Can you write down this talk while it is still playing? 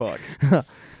Fuck.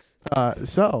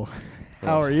 So,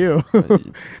 how are you?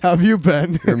 How have you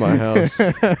been? You're in my house.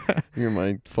 You're in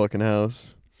my fucking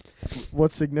house.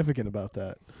 What's significant about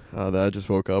that? That I just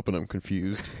woke up and I'm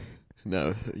confused.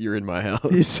 No, you're in my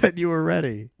house. You said you were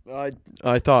ready.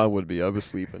 I thought I would be. I was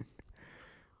sleeping.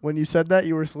 When you said that,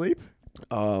 you were asleep?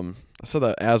 I said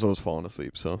that as I was falling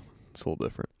asleep, so it's a little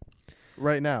different.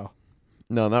 Right now?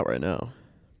 No, not right now.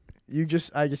 I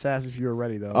just asked if you were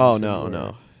ready, though. Oh,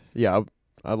 no. Yeah,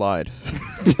 I lied.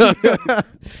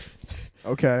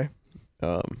 Okay.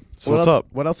 So what's up?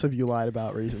 What else have you lied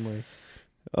about recently?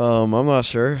 I'm not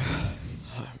sure.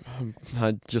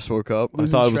 I just woke up. I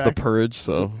thought it was the purge,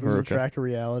 so we're losing okay. track of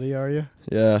reality, are you?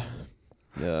 Yeah.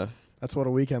 That's what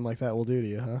a weekend like that will do to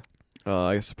you, huh?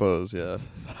 I suppose, yeah.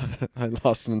 I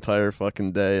lost an entire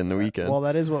fucking day in the weekend. Well,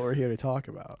 that is what we're here to talk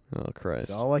about. Oh, Christ.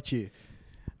 So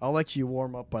I'll let you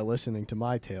warm up by listening to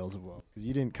my tales of woe, because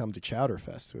you didn't come to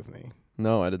ChowderFest with me.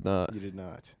 No, I did not. You did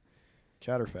not.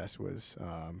 ChowderFest was,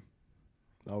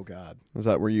 oh God. Was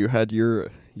that where you had your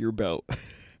bout?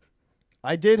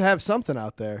 I did have something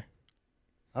out there.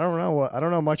 I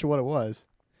don't know much of what it was.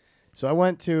 So I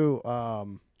went to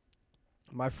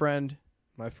my friend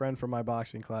from my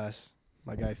boxing class,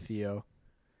 my guy Theo.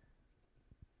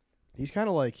 He's kind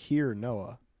of like here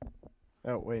Noah.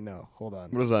 Oh wait, no, hold on.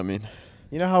 What does that mean?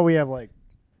 You know how we have like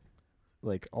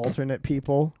alternate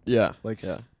people? Yeah.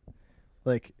 Yeah.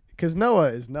 Cuz Noah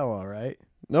is Noah, right?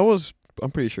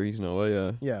 I'm pretty sure he's Noah,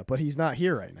 yeah. Yeah, but he's not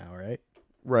here right now, right?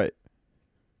 Right.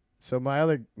 So my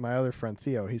other friend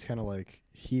Theo, he's kind of like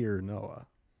here Noah.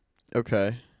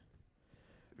 Okay.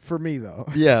 For me though.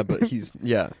 Yeah, but he's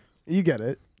yeah. You get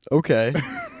it. Okay.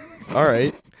 All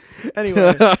right.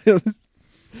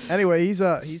 Anyway,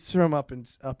 he's from up in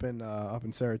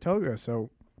Saratoga, so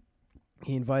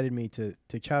he invited me to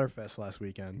ChowderFest last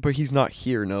weekend. But he's not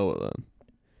here, Noah, then.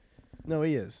 No,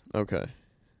 he is. Okay.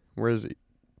 Where is he?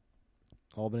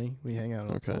 Albany. We hang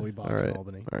out. Okay. We box All right. in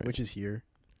Albany, All right. which is here.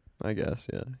 I guess,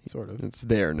 yeah. Sort of. It's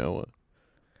there, Noah.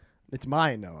 It's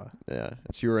my Noah. Yeah,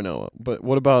 it's your Noah. But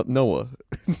what about Noah?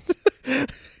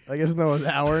 I guess Noah's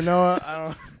our Noah. I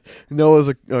don't. Noah's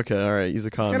okay. All right, he's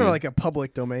a commie. He's kind of like a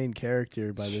public domain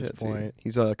character by this point. Dude.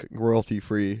 He's royalty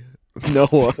free.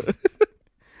 Noah.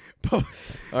 All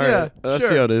right, let's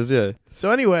see how it is. Yeah.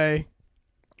 So anyway,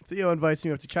 Theo invites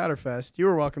me up to ChowderFest. You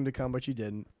were welcome to come, but you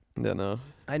didn't. Yeah, no.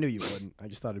 I knew you wouldn't. I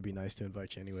just thought it'd be nice to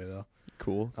invite you anyway, though.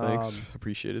 Cool. Thanks.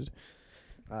 Appreciated.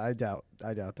 I doubt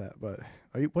that. But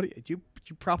do you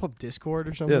prop up Discord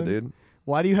or something? Yeah, dude.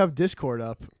 Why do you have Discord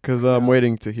up? Because I'm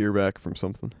waiting to hear back from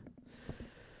something.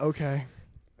 Okay.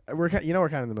 We're kind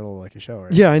of in the middle of like a show,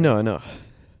 right? Yeah, I know.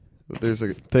 But there's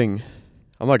a thing.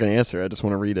 I'm not gonna answer. I just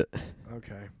want to read it.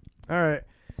 Okay. All right.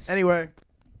 Anyway,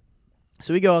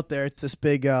 so we go out there. It's this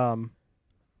big.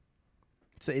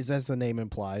 It's as the name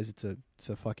implies, it's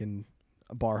a fucking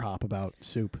barhop about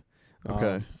soup.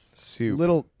 Okay. Soup.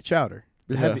 Little chowder.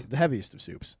 Yeah. The heaviest of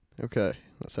soups. Okay.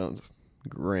 That sounds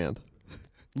grand.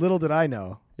 Little did I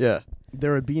know. Yeah.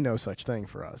 There would be no such thing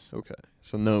for us. Okay.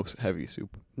 So no heavy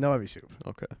soup. No heavy soup.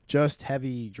 Okay. Just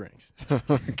heavy drinks.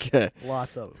 Okay.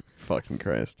 Lots of them. Fucking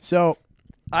Christ. So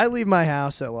I leave my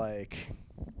house at like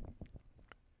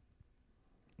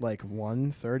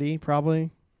 1:30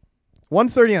 probably.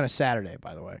 1:30 on a Saturday,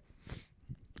 by the way.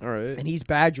 All right. And he's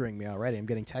badgering me already. I'm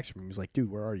getting texts from him. He's like,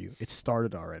 dude, where are you? It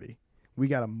started already. We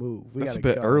got to move. That's a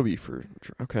bit early for...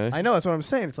 Okay. I know. That's what I'm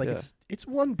saying. It's like, it's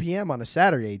 1 p.m. on a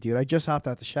Saturday, dude. I just hopped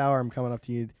out the shower. I'm coming up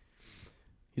to you.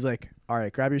 He's like, all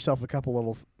right, grab yourself a couple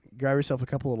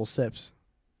little sips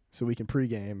so we can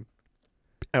pregame.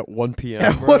 At 1 p.m.,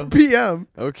 At bro? 1 p.m.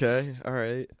 Okay. All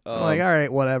right. I'm like, all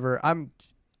right, whatever. I'm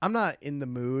not in the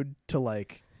mood to,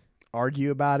 like,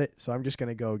 argue about it, so I'm just going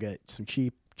to go get some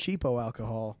cheapo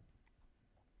alcohol.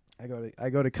 I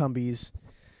go to Cumbies,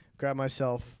 grab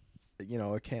myself,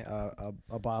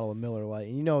 a bottle of Miller Lite,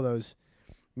 and you know those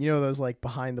like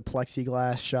behind the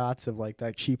plexiglass shots of like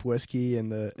that cheap whiskey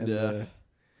and the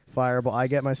Fireball. I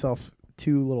get myself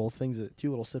two little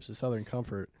sips of Southern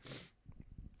Comfort.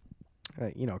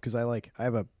 Because I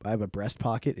have a breast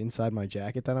pocket inside my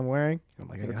jacket that I'm wearing. I'm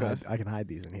like, I can hide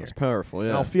these in here. It's powerful, yeah.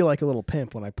 And I'll feel like a little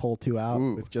pimp when I pull two out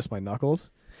with just my knuckles.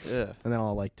 Yeah. And then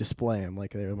I'll like display them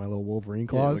like they're my little Wolverine Yeah,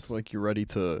 claws. look like you're ready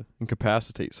to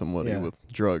incapacitate somebody with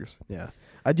drugs. Yeah.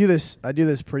 I do this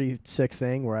pretty sick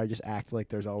thing where I just act like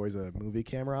there's always a movie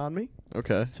camera on me.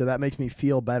 Okay. So that makes me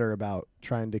feel better about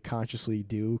trying to consciously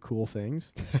do cool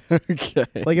things. Okay.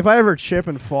 Like if I ever chip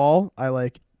and fall, I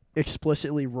like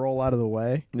explicitly roll out of the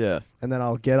way. Yeah. And then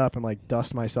I'll get up and like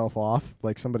dust myself off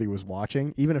like somebody was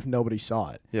watching, even if nobody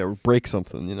saw it. Yeah, or break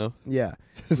something, you know? Yeah.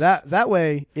 that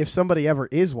way, if somebody ever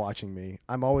is watching me,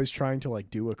 I'm always trying to like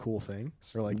do a cool thing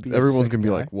or like be everyone's going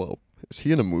gonna to be like, whoa, is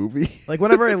he in a movie? Like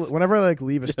whenever I like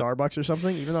leave a Starbucks or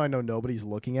something, even though I know nobody's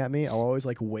looking at me, I'll always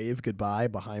like wave goodbye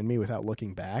behind me without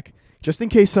looking back, just in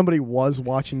case somebody was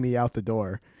watching me out the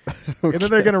door. Okay. And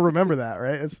then they're gonna remember that,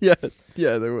 right? Yeah,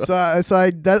 they will. So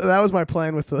that was my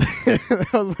plan with the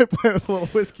that was my plan with the little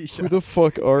whiskey shot. Who the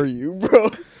fuck are you,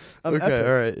 bro? I'm okay, epic.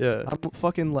 all right, yeah. I'm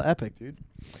fucking epic, dude.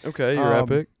 Okay, you're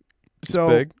epic.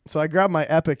 So I grabbed my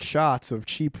epic shots of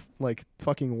cheap like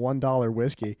fucking $1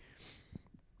 whiskey.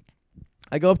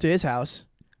 I go up to his house,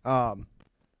 and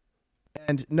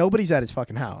nobody's at his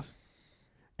fucking house,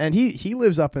 and he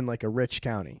lives up in like a rich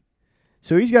county,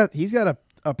 so he's got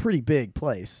a pretty big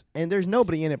place, and there's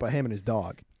nobody in it but him and his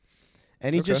dog,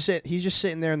 and he's just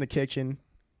sitting there in the kitchen,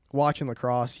 watching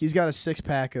lacrosse. He's got a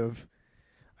 6-pack of,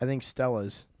 I think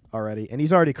Stella's already, and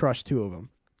he's already crushed 2 of them.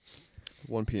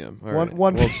 1 p.m. All One, right.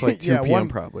 one, well, it's like 2 p.m.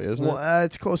 probably, isn't it?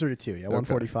 It's closer to 2. Yeah,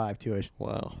 Okay. 1:45, 2ish.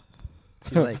 Wow.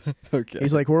 He's like, Okay.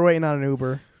 He's like, we're waiting on an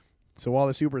Uber. So while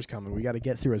this Uber's coming, we got to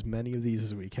get through as many of these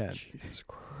as we can. Jesus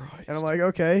Christ. And I'm like,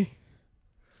 okay.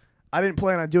 I didn't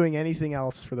plan on doing anything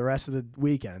else for the rest of the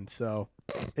weekend. So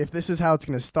if this is how it's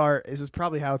going to start, this is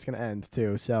probably how it's going to end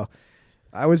too. So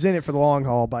I was in it for the long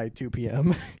haul by 2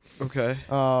 p.m. Okay.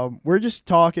 We're just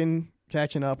talking,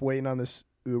 catching up, waiting on this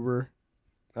Uber.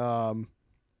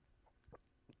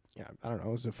 Yeah, I don't know.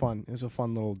 It was a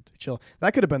fun little chill.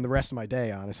 That could have been the rest of my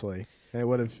day, honestly, and it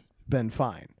would have been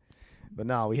fine. But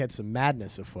no, we had some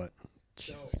madness afoot.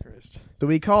 Jesus Christ. So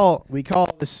we call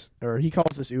this, or he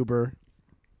calls this Uber.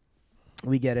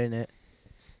 We get in it,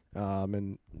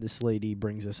 and this lady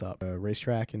brings us up a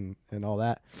racetrack and all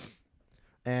that.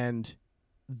 And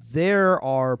there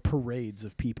are parades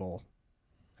of people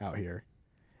out here.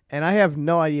 And I have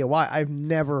no idea why. I've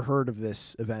never heard of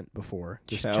this event before.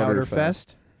 Just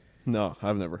ChowderFest. No,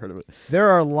 I've never heard of it. There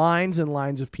are lines and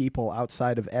lines of people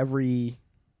outside of every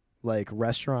like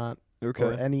restaurant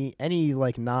or any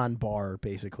like non-bar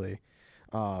basically.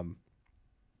 I'm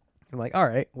like, all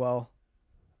right, well,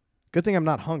 good thing I'm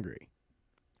not hungry.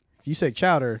 You say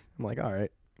chowder, I'm like, all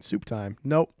right, soup time.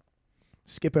 Nope,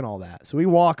 skipping all that. So we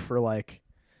walk for like,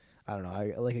 I don't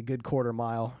know, like a good quarter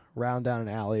mile, round down an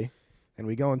alley, and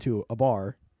we go into a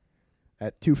bar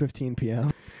at 2:15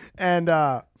 p.m.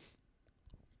 And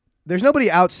there's nobody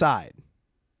outside,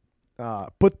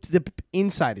 but the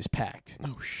inside is packed.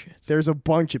 Oh, shit. There's a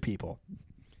bunch of people.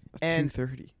 That's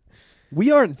 2:30.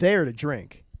 We aren't there to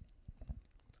drink.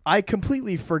 I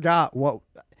completely forgot what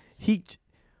he.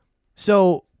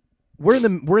 So we're in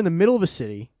the middle of a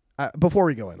city. Before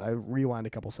we go in, I rewind a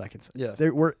couple seconds. Yeah,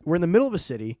 we're in the middle of a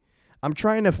city. I'm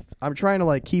trying to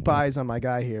like keep eyes on my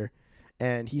guy here,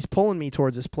 and he's pulling me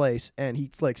towards this place, and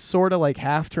he's like sort of like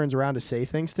half turns around to say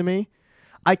things to me.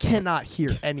 I cannot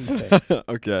hear anything.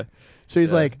 Okay. So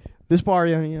he's like, this bar,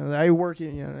 I work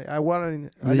in, I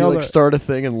want to. I know like start a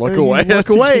thing and look and away. Look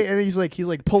away, and he's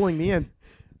like pulling me in.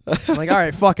 I'm like, all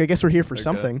right, fuck. I guess we're here for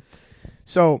something.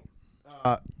 So,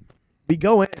 we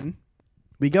go in.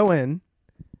 We go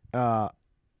to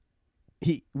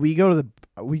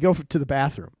the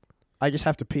bathroom. I just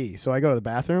have to pee, so I go to the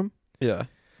bathroom. Yeah.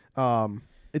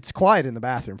 It's quiet in the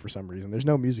bathroom for some reason. There's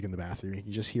no music in the bathroom. You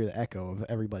can just hear the echo of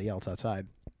everybody else outside.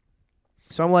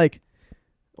 So I'm like,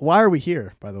 why are we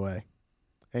here, by the way?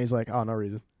 And he's like, oh, no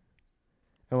reason.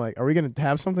 I'm like, are we going to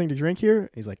have something to drink here?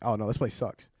 He's like, oh, no, this place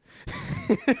sucks.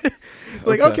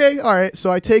 Like, okay, all right.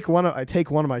 So I take one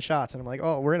of my shots, and I'm like,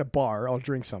 oh, we're in a bar. I'll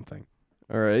drink something.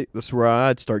 All right. This is where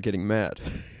I'd start getting mad.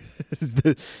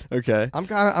 Okay. I'm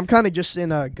kind of just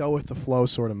in a go with the flow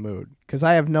sort of mood because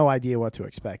I have no idea what to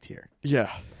expect here.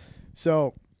 Yeah.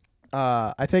 So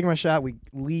I take my shot. We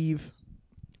leave.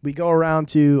 We go around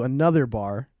to another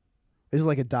bar. This is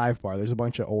like a dive bar. There's a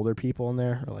bunch of older people in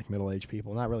there, or like middle-aged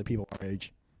people. Not really people our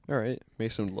age. All right.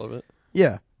 Mason would love it.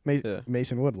 Yeah.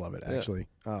 Mason would love it, actually.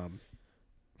 Yeah,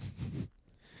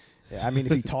 I mean,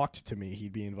 if he talked to me,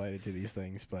 he'd be invited to these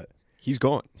things, but he's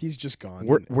gone. He's just gone.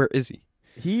 Where is he?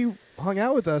 He hung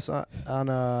out with us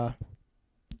on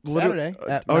Saturday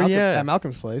at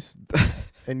Malcolm's place,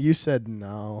 and you said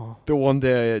no. The one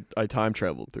day I time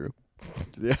traveled through.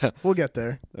 Yeah, we'll get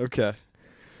there. Okay.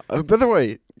 By the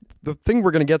way, the thing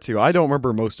we're gonna get to, I don't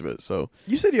remember most of it. So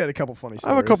you said you had a couple funny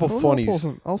stories. I have a couple funnies.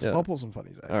 I'll pull some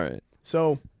funnies out. All right.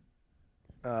 So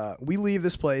we leave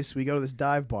this place. We go to this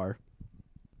dive bar.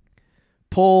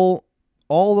 Pull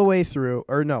all the way through,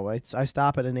 or no, I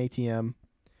stop at an ATM.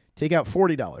 Take out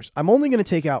 $40. I'm only going to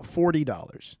take out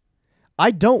 $40. I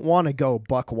don't want to go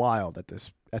buck wild at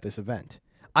this event.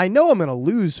 I know I'm going to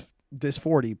lose this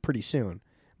 40 pretty soon,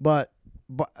 but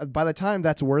by the time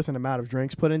that's worth an amount of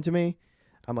drinks put into me,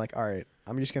 I'm like, all right,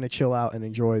 I'm just going to chill out and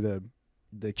enjoy the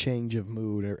change of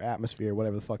mood or atmosphere,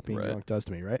 whatever the fuck being drunk does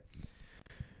to me, right?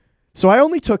 So I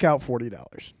only took out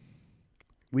 $40.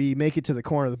 We make it to the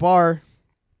corner of the bar.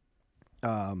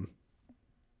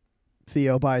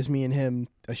 Theo buys me and him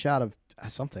a shot of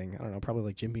something. I don't know, probably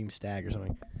like Jim Beam Stag or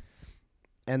something.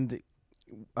 And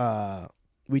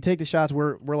we take the shots.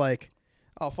 We're like,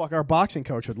 oh, fuck, our boxing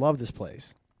coach would love this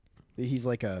place. He's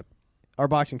like our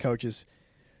boxing coach is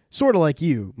sort of like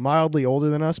you, mildly older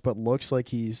than us, but looks like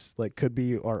he's like could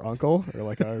be our uncle or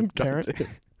like our parent.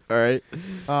 All right.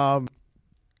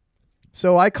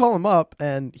 So I call him up,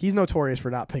 and he's notorious for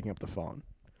not picking up the phone.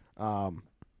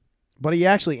 But he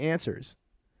actually answers.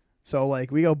 So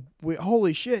like we go,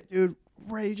 holy shit, dude,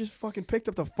 Ray, you just fucking picked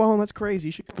up the phone. That's crazy.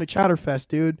 You should come to ChowderFest,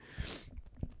 dude.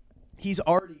 He's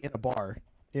already in a bar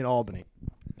in Albany.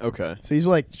 Okay. So he's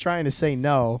like trying to say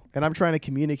no, and I'm trying to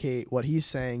communicate what he's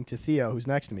saying to Theo, who's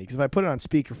next to me. Because if I put it on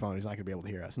speakerphone, he's not going to be able to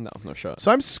hear us. No shot.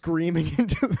 So I'm screaming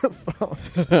into the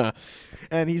phone,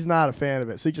 and he's not a fan of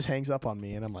it. So he just hangs up on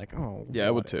me, and I'm like, oh, yeah,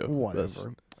 I would too.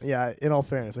 Whatever. Yeah, in all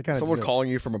fairness, I kind of someone calling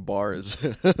you from a bar is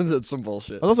that's some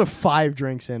bullshit. I was also 5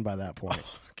 drinks in by that point.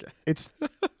 Okay. It's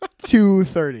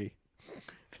 2:30.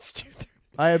 It's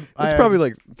 2:30. It's probably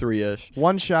like 3-ish.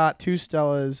 1 shot, 2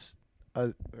 Stellas,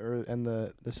 and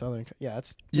the Southern. Yeah,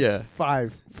 it's 4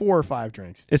 or 5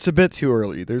 drinks. It's a bit too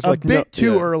early. There's a bit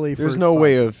too early. There's no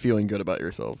way of feeling good about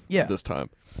yourself. At this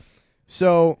time.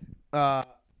 So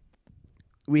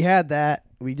we had that.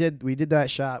 We did that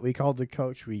shot. We called the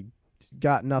coach. We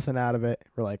got nothing out of it.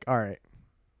 We're like, all right,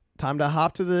 time to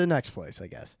hop to the next place, I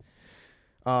guess.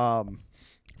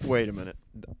 Wait a minute.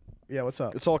 Yeah, what's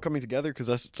up? It's all coming together because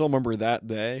I still remember that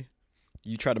day.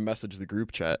 You tried to message the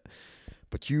group chat,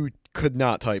 but you could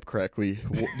not type correctly.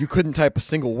 You couldn't type a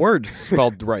single word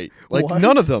spelled right. Like what?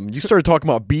 None of them. You started talking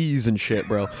about bees and shit,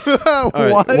 bro.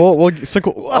 What? Right,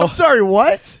 I'm sorry,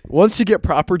 what? Once you get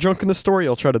proper junk in the story,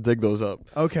 I'll try to dig those up.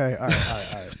 Okay, all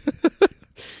right.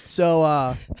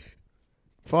 So,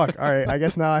 fuck, all right, I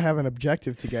guess now I have an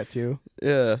objective to get to.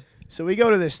 Yeah. So we go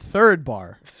to this third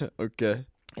bar. Okay.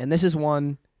 And this is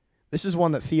one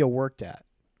that Theo worked at.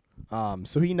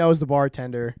 So he knows the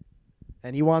bartender,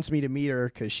 and he wants me to meet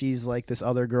her because she's like this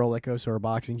other girl that goes to our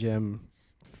boxing gym.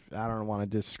 I don't want to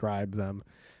describe them.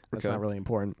 That's not really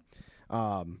important.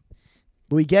 But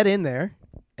we get in there,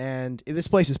 and this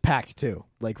place is packed too,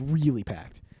 like really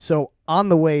packed. So on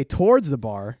the way towards the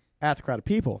bar, at the crowd of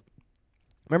people,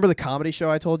 remember the comedy show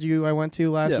I told you I went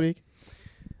to last week?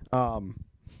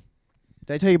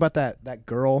 Did I tell you about that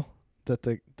girl that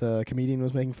the comedian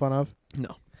was making fun of?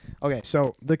 No. Okay,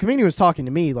 so the comedian was talking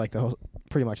to me like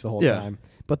pretty much the whole time,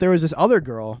 but there was this other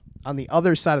girl on the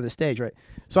other side of the stage, right?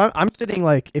 So I'm sitting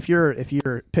like if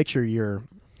you're picture you're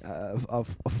a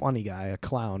funny guy, a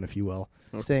clown, if you will,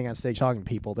 staying on stage talking to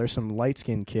people. There's some light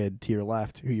skinned kid to your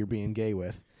left who you're being gay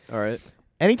with. All right.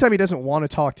 Anytime he doesn't want to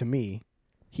talk to me,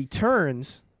 he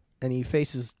turns and he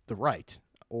faces the right,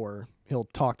 or he'll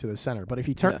talk to the center. But if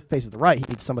he faces the right, he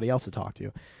needs somebody else to talk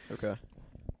to. Okay.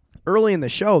 Early in the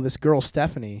show, this girl,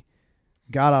 Stephanie,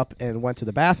 got up and went to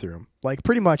the bathroom, like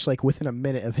pretty much like within a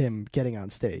minute of him getting on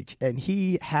stage. And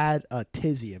he had a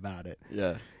tizzy about it.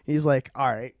 Yeah. He's like,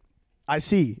 all right, I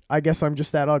see. I guess I'm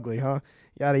just that ugly, huh?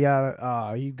 Yada,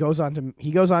 yada. He goes on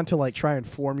to like try and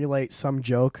formulate some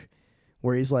joke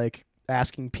where he's like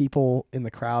asking people in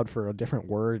the crowd for a different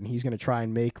word. And he's going to try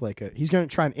and he's going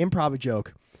to try and improv a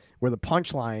joke where the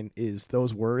punchline is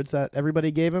those words that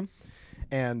everybody gave him.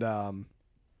 And,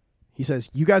 he says,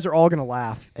 you guys are all going to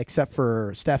laugh except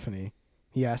for Stephanie.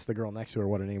 He asked the girl next to her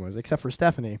what her name was, except for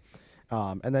Stephanie.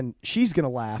 And then she's going to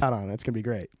laugh out on it. It's going to be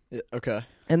great. Yeah, okay.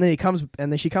 And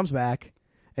then she comes back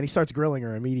and he starts grilling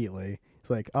her immediately. He's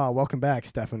like, oh, welcome back,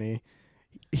 Stephanie.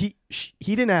 He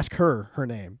didn't ask her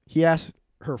name. He asked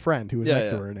her friend who was next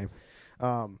to her name.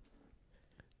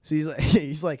 So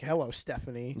he's like, hello,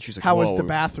 Stephanie. And she's like, how was the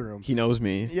bathroom? He knows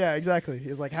me. Yeah, exactly.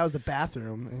 He's like, how's the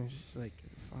bathroom? And she's like,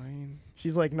 fine.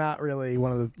 She's like not really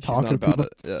one of the talkative people.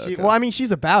 Yeah, Well, I mean,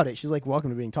 she's about it. She's like welcome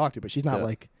to being talked to, but she's not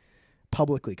like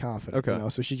publicly confident. Okay. You know?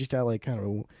 So she just got like kind of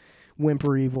a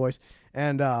whimpery voice.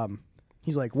 And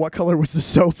he's like, what color was the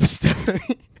soap,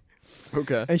 Stephanie?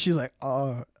 Okay. And she's like,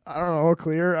 I don't know,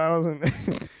 clear. I wasn't.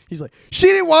 He's like, she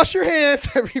didn't wash her hands,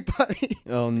 everybody.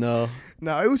 Oh no.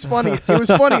 No, it was funny. It was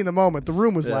funny in the moment. The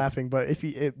room was laughing, but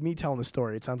me telling the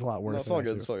story, it sounds a lot worse. No, it's all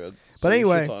good. It's all good. But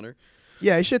anyway, he shits on her.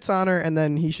 Yeah, he shits on her, and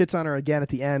then he shits on her again at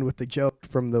the end with the joke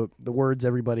from the words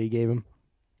everybody gave him.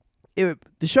 the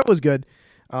show was good,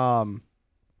 but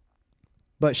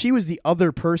she was the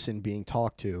other person being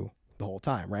talked to the whole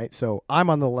time, right? So I'm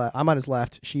on the left, I'm on his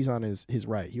left, she's on his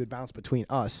right. He would bounce between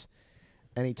us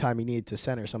anytime he needed to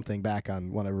center something back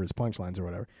on one of his punchlines or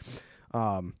whatever.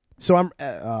 So I'm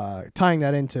tying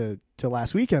that into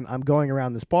last weekend. I'm going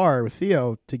around this bar with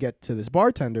Theo to get to this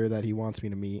bartender that he wants me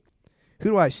to meet. Who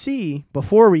do I see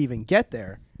before we even get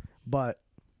there? But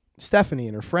Stephanie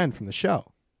and her friend from the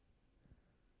show.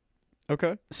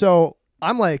 Okay. So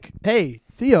I'm like, hey,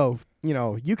 Theo, I'm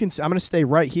going to stay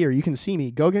right here. You can see me.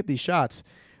 Go get these shots.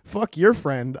 Fuck your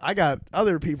friend. I got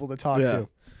other people to talk to.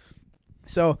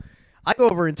 So I go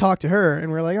over and talk to her,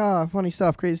 and we're like, oh, funny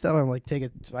stuff, crazy stuff. I'm like, so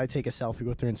I take a selfie,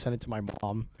 go through and send it to my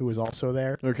mom, who was also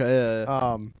there. Okay.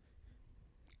 Yeah.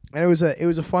 And it was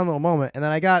a fun little moment. And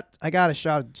then I got a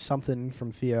shot of something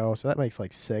from Theo, so that makes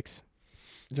like 6.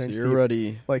 So you're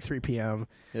ready. Like 3 p.m.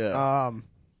 Yeah.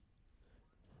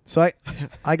 So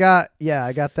I got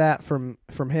that from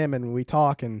him, and we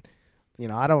talk, and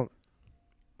the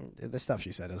stuff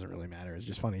she said doesn't really matter. It's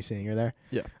just funny seeing her there.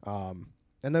 Yeah.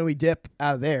 And then we dip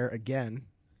out of there again,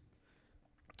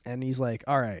 and he's like,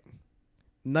 all right,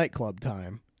 nightclub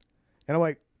time. And I'm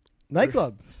like,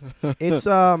 nightclub? It's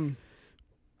 3:30,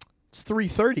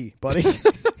 buddy.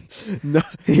 No.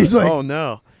 He's like, oh,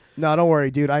 no. No, don't worry,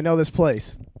 dude. I know this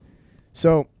place.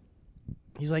 So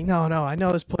he's like, no, I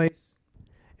know this place.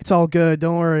 It's all good.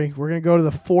 Don't worry. We're going to go to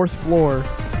the 4th floor.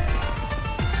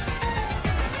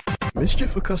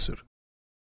 Mischief or Cusser?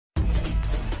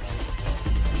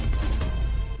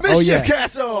 Mischief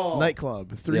Castle!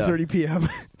 Nightclub, 3:30 p.m.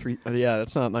 Yeah,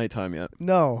 that's not nighttime yet.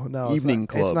 No. Evening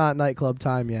club. It's not nightclub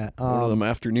time yet. One of them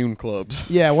afternoon clubs.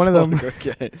 Yeah, one of them.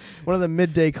 Okay. One of the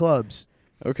midday clubs.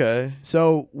 Okay.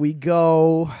 So we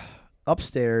go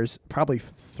upstairs, probably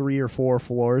 3 or 4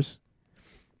 floors,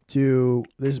 to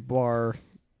this bar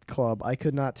club. I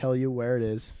could not tell you where it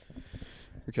is.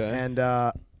 Okay. And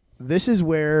this is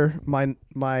where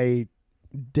my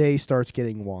day starts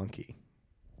getting wonky.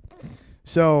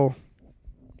 So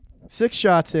 6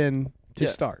 shots in to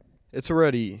start. It's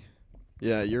already.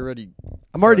 Yeah, you're ready.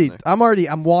 I'm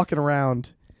walking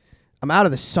around. I'm out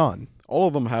of the sun. All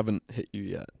of them haven't hit you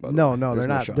yet. No, they're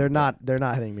not. They're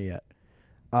not hitting me yet.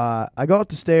 I go up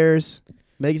the stairs,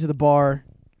 make it to the bar.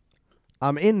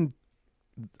 I'm in.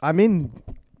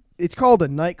 It's called a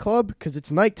nightclub because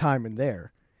it's nighttime in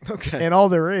there. Okay. And all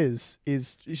there is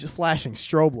just flashing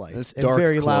strobe lights and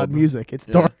very loud music. It's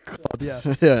dark club. Yeah.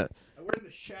 Yeah. We're in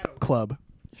the Shadow Club.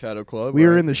 Shadow Club. We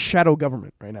are in the shadow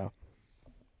government right now.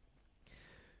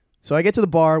 So I get to the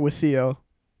bar with Theo.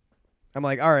 I'm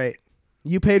like, all right,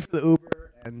 you paid for the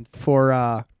Uber and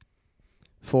for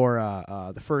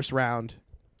the first round.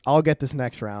 I'll get this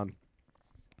next round.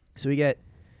 So we get.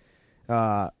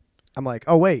 I'm like,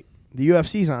 oh wait, the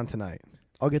UFC's on tonight.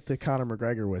 I'll get the Conor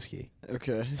McGregor whiskey.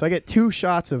 Okay. So I get 2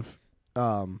 shots of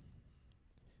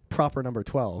proper number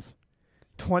 12.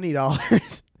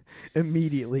 $20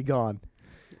 immediately gone.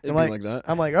 It'd be like that.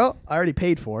 I'm like, oh, I already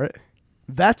paid for it.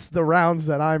 That's the rounds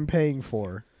that I'm paying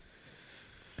for.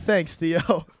 Thanks,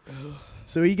 Theo.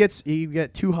 So he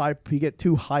get 2 high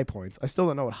points. I still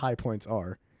don't know what high points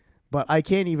are, but I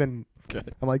can't even. Okay.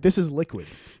 I'm like, this is liquid.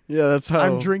 Yeah, that's how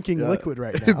I'm drinking liquid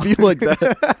right now. It'd be like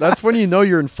that. That's when you know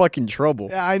you're in fucking trouble.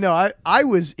 Yeah, I know. I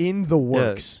was in the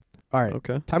works. Yeah. All right.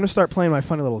 Okay. Time to start playing my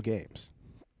funny little games.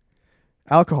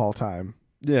 Alcohol time.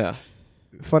 Yeah.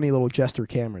 Funny little Jester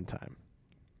Cameron time.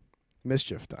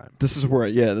 Mischief time. This is where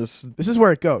this is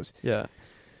where it goes. Yeah.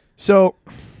 So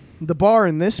the bar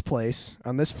in this place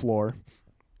on this floor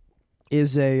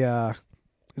is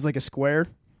like a square.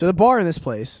 So the bar in this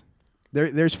place,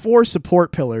 there's 4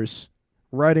 support pillars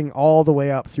running all the way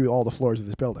up through all the floors of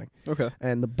this building. Okay.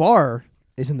 And the bar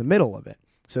is in the middle of it.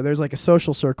 So there's like a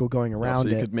social circle going around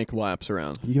it. So you could make laps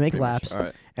around. You can make laps. All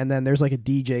right. And then there's like a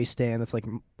DJ stand that's like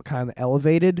kind of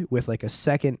elevated with like a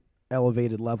second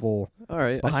elevated level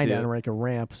behind it and like a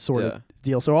ramp sort of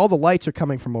deal. So all the lights are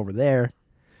coming from over there.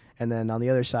 And then on the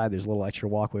other side, there's a little extra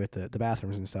walkway with the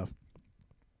bathrooms and stuff.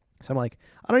 So I'm like,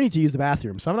 I don't need to use the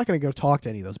bathroom, so I'm not going to go talk to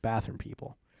any of those bathroom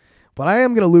people. But I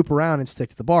am going to loop around and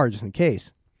stick to the bar just in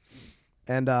case.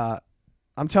 And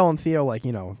I'm telling Theo, like,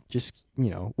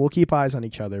 we'll keep eyes on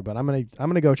each other, but I'm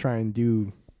gonna go try and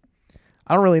do.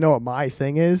 I don't really know what my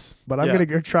thing is, but I'm gonna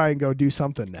go try and go do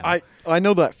something now. I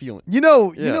know that feeling. You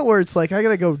know where it's like I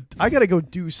gotta go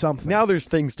do something. Now there's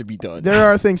things to be done. There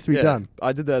are things to be done.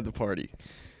 I did that at the party.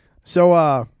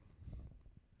 So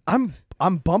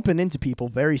I'm bumping into people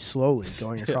very slowly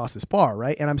going across this bar,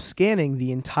 right? And I'm scanning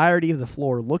the entirety of the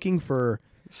floor looking for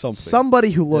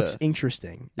somebody who looks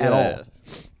interesting at all. Yeah.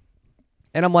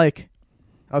 And I'm like,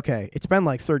 okay, it's been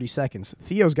like 30 seconds.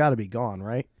 Theo's got to be gone,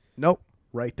 right? Nope,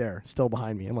 right there, still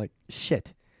behind me. I'm like,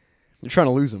 shit. You're trying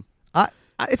to lose him.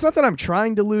 It's not that I'm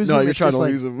trying to lose him. No, you're it's trying just to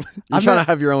like, lose him. You're trying to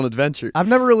have your own adventure. I've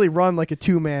never really run like a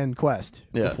 2-man quest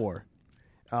before.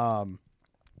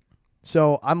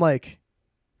 So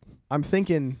I'm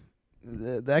thinking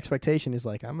the expectation is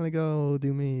like, I'm going to go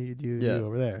do me, do you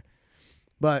over there.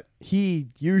 But he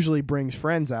usually brings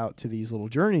friends out to these little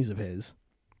journeys of his.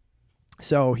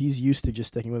 So he's used to just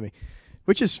sticking with me,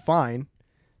 which is fine.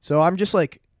 So I'm just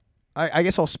like, I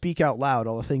guess I'll speak out loud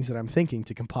all the things that I'm thinking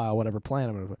to compile whatever plan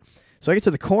I'm going to put. So I get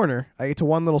to the corner. I get to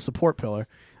one little support pillar.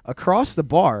 Across the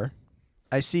bar,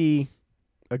 I see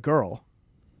a girl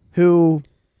who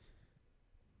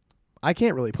I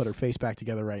can't really put her face back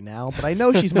together right now, but I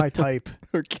know she's my type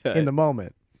in the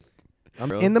moment.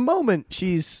 In the moment,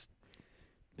 she's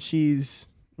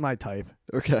my type.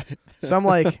 Okay. So I'm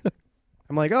like,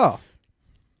 oh,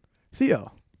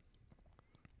 Theo,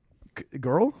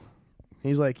 girl?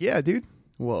 He's like, yeah, dude.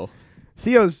 Whoa.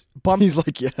 Theo's bumped. He's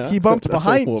like, yeah. He bumped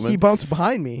behind. woman. He bumped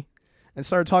behind me, and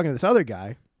started talking to this other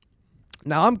guy.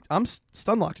 Now I'm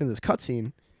stun locked into this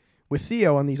cutscene with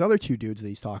Theo and these other 2 dudes that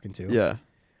he's talking to. Yeah.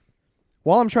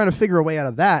 While I'm trying to figure a way out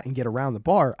of that and get around the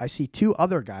bar, I see 2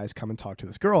 other guys come and talk to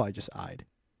this girl I just eyed.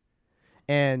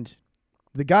 And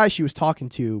the guy she was talking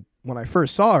to when I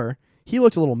first saw her, he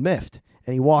looked a little miffed,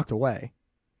 and he walked away.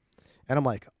 And I'm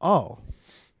like, oh,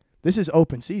 this is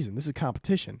open season. This is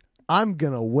competition. I'm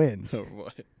going to win. Oh, boy.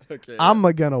 Okay. I'm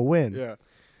going to win. Yeah.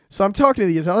 So I'm talking to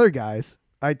these other guys.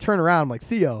 I turn around. I'm like,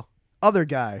 Theo, other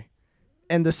guy.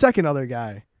 And the second other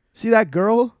guy. See that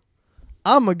girl?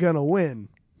 I'm going to win.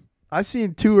 I've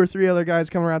seen 2 or 3 other guys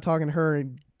come around talking to her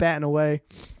and batting away.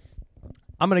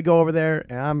 I'm going to go over there,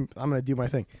 and I'm going to do my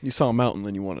thing. You saw a mountain,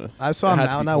 then you want to. I saw a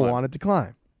mountain I wanted to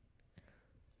climb.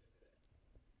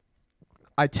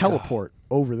 I teleport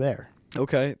over there.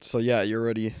 Okay, so yeah, you're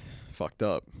already fucked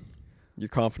up. Your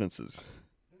confidence is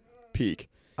peak.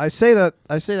 I say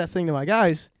that thing to my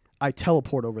guys. I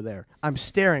teleport over there. I'm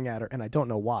staring at her, and I don't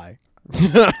know why.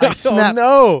 I snap. Oh,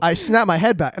 no. I snap my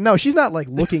head back. No, she's not like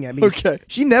looking at me. Okay.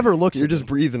 She never looks You're at me. just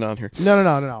breathing on her.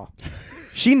 No.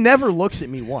 She never looks at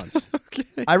me once. Okay.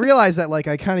 I realized that like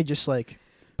I kind of just like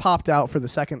popped out for the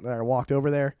second that I walked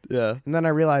over there. Yeah. And then I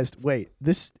realized, wait,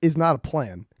 this is not a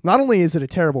plan. Not only is it a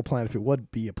terrible plan if it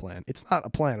would be a plan, it's not a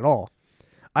plan at all.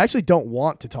 I actually don't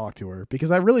want to talk to her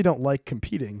because I really don't like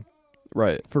competing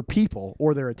for people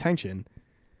or their attention.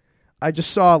 I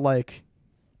just saw like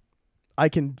I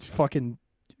can fucking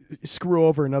screw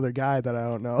over another guy that I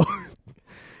don't know.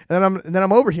 And then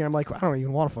I'm over here. I'm like, I don't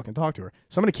even want to fucking talk to her.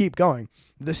 So I'm going to keep going.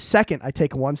 The second I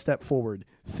take one step forward,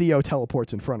 Theo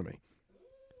teleports in front of me.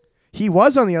 He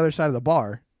was on the other side of the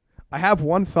bar. I have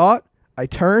one thought. I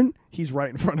turn. He's right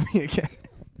in front of me again.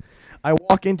 I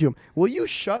walk into him. Will you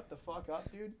shut the fuck up,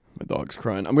 dude? My dog's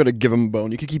crying. I'm going to give him a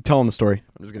bone. You can keep telling the story.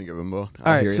 I'm just going to give him a bone.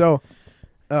 All right,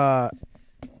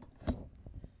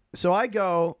 so I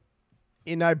go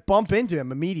and I bump into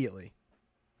him immediately.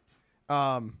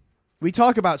 We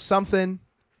talk about something,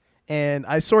 and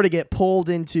I sort of get pulled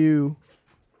into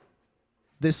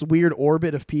this weird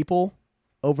orbit of people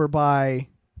over by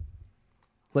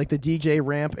like the DJ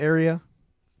ramp area.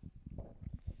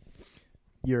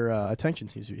 Your attention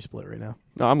seems to be split right now.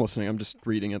 No, I'm listening. I'm just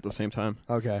reading at the same time.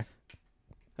 Okay.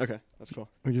 Okay, that's cool.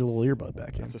 Put your little earbud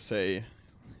back I in. have to say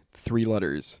 3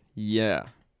 letters. Yeah.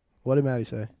 What did Maddie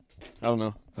say? I don't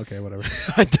know. Okay, whatever.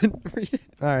 I didn't read it.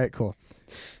 All right, cool.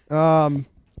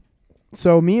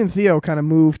 So me and Theo kind of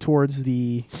move towards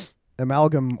the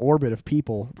amalgam orbit of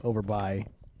people over by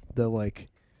the like.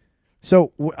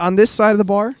 So on this side of the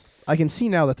bar, I can see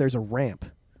now that there's a ramp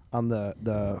on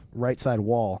the right side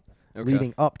wall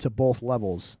leading up to both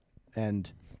levels,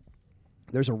 and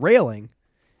there's a railing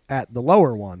at the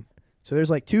lower one. So there's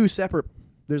like 2 separate.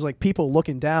 There's like people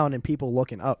looking down and people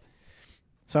looking up.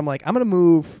 So I'm like, I'm gonna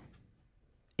move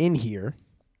in here.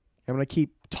 I'm gonna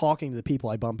keep talking to the people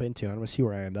I bump into. I'm gonna see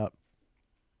where I end up.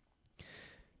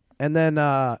 And then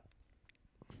I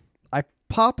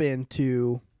pop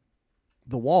into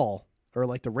the wall or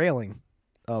like the railing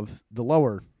of the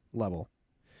lower level.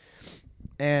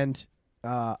 And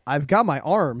I've got my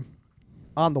arm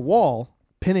on the wall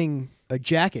pinning a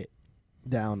jacket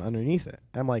down underneath it.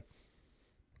 I'm like,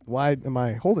 why am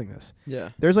I holding this? Yeah.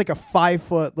 There's like a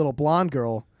 5-foot little blonde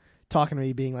girl talking to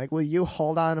me being like, will you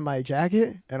hold on to my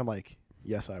jacket? And I'm like,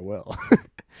 yes, I will.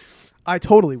 I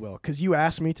totally will, because you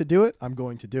asked me to do it. I'm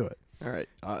going to do it. All right.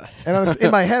 And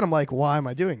in my head, I'm like, why am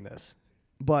I doing this?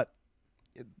 But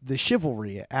the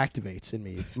chivalry activates in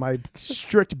me. My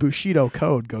strict Bushido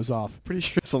code goes off. Pretty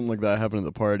sure something like that happened at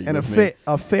the party. And with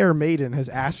a fair maiden has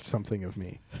asked something of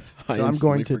me. I So I'm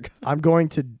going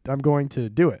to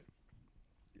do it.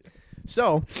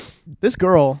 So this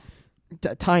girl,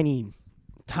 tiny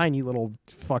little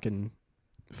fucking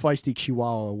feisty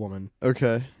Chihuahua woman.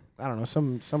 Okay. I don't know,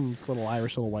 some little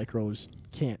Irish little white girl who's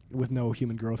can't with no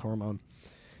human growth hormone,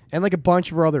 and like a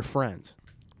bunch of her other friends.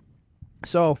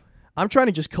 So I'm trying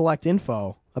to just collect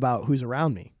info about who's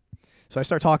around me. So I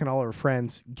start talking to all her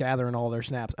friends, gathering all their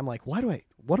snaps. I'm like, what am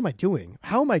I doing?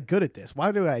 How am I good at this?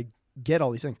 Why do I get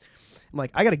all these things? I'm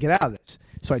like, I got to get out of this.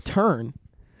 So I turn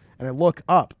and I look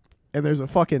up, and there's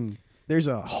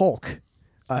a Hulk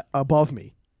above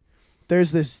me.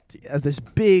 There's this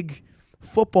big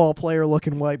football player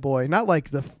looking white boy, not like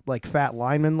the fat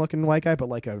lineman looking white guy, but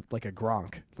like a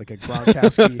Gronkowski,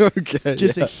 Okay,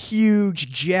 just a huge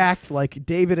jacked like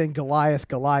David and Goliath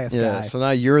guy. Yeah. So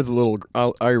now you're the little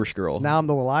Irish girl. Now I'm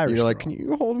the little Irish. You're like, girl. can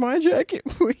you hold my jacket,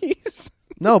 please?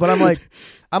 No, but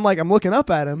I'm looking up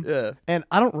at him, Yeah. and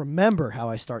I don't remember how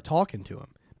I start talking to him.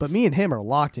 But me and him are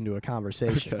locked into a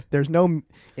conversation. Okay. There's in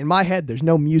my head, there's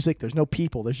no music, there's no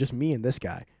people, there's just me and this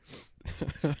guy.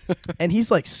 And he's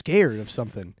like scared of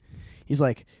something. He's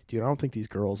like, dude, I don't think these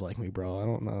girls like me, bro. I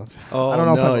don't know. Oh, I don't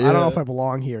know no, I don't know if I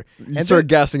belong here. You started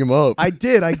gassing him up. I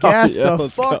did. I gassed yeah, the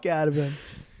fuck out of him.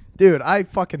 Dude, I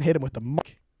fucking hit him with the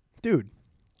mic. Dude,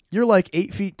 you're like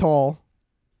 8 feet tall,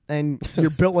 and you're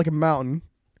built like a mountain,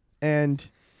 and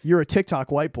you're a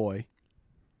TikTok white boy.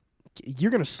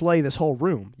 You're going to slay this whole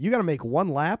room. You got to make one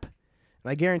lap,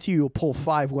 and I guarantee you'll pull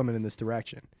 5 women in this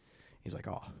direction. He's like,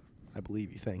 oh, I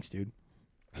believe you. Thanks, dude.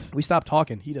 We stopped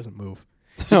talking. He doesn't move.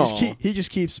 He just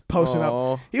keeps posting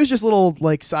up. He was just little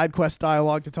like side quest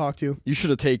dialogue to talk to. You should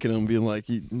have taken him, being like,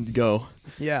 "You go."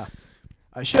 Yeah,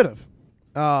 I should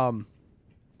have.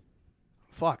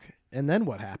 Fuck. And then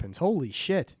what happens? Holy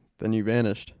shit. Then you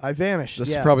vanished. I vanished. This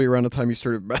yeah. is probably around the time you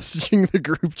started messaging the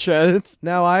group chat.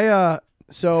 Now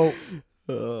so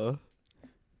Uh,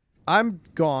 I'm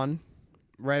gone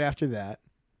right after that.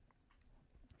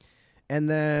 And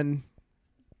then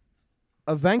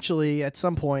eventually, at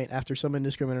some point, after some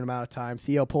indiscriminate amount of time,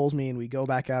 Theo pulls me and we go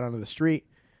back out onto the street.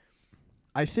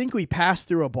 I think we passed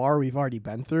through a bar we've already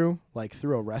been through, like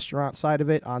through a restaurant side of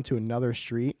it onto another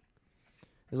street.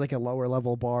 There's like a lower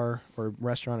level bar or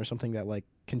restaurant or something that like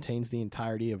contains the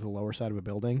entirety of the lower side of a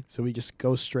building. So we just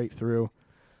go straight through,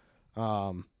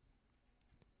 and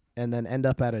then end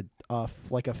up at a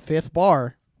 5th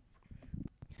bar.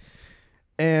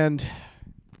 And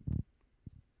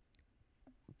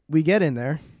we get in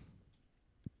there.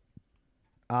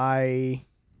 I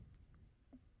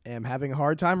am having a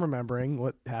hard time remembering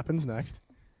what happens next.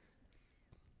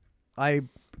 I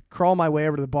crawl my way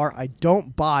over to the bar. I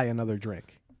don't buy another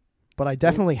drink, but I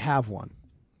definitely have one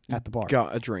at the bar.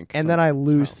 got a drink. And then I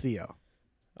lose Theo.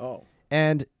 Oh.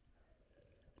 And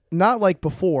not like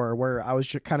before where I was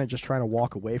just kind of just trying to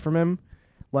walk away from him.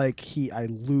 Like I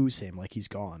lose him, like he's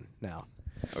gone now.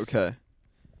 Okay.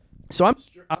 So I'm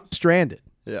stranded.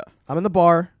 Yeah. I'm in the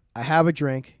bar. I have a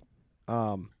drink.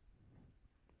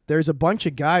 There's a bunch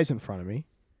of guys in front of me,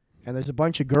 and there's a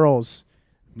bunch of girls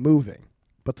moving.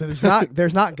 But there's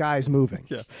not guys moving.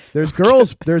 Yeah. There's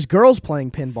girls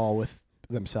playing pinball with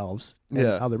themselves and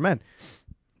other men.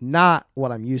 Not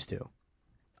what I'm used to.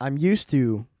 I'm used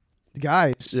to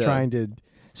guys trying to.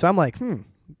 So I'm like,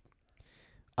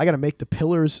 I got to make the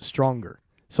pillars stronger.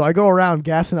 So I go around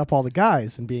gassing up all the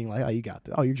guys and being like, "Oh, you got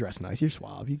this. Oh, you're dressed nice. You're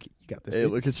suave. You got this." Hey,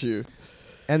 dude. look at you.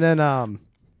 And then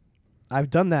I've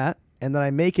done that, and then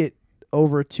I make it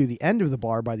over to the end of the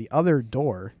bar by the other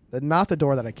door, not the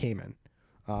door that I came in,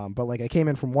 but like I came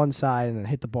in from one side and then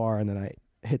hit the bar, and then I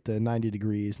hit the 90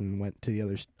 degrees and went to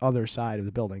the other side of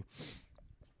the building.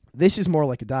 This is more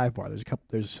like a dive bar.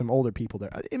 There's some older people there.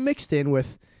 It mixed in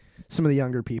with some of the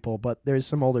younger people, but there's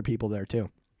some older people there too.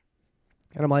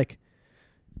 And I'm like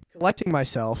collecting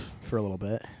myself for a little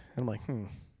bit, and I'm like,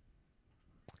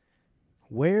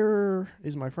 where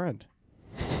is my friend?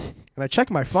 And I check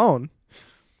my phone,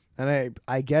 and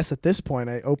I guess at this point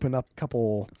I open up a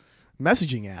couple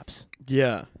messaging apps.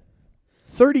 Yeah.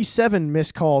 37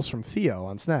 missed calls from Theo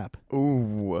on Snap.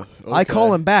 Ooh. Okay. I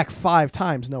call him back 5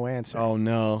 times, no answer. Oh,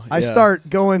 no. I start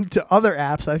going to other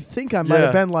apps. I think I might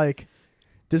have been like,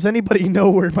 does anybody know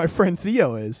where my friend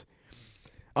Theo is?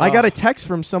 I got a text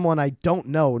from someone I don't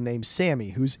know named Sammy,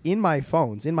 who's in my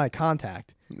phones, in my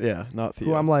contact. Yeah, not Theo.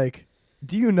 Who I'm like,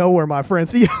 do you know where my friend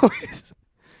Theo is?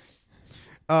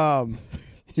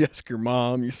 You ask your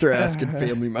mom. You start asking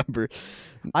family member.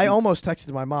 I almost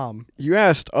texted my mom. You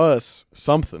asked us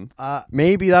something.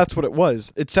 Maybe that's what it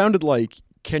was. It sounded like,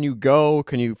 can you go?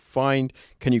 Can you find?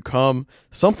 Can you come?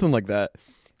 Something like that.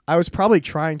 I was probably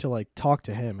trying to like talk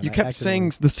to him. And You kept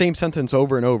saying the same sentence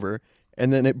over and over,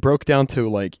 and then it broke down to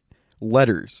like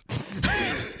letters,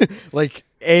 like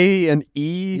A and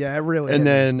E. Yeah, it really. And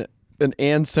hit then me. an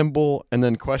and symbol, and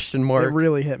then question mark. It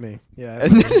really hit me. Yeah.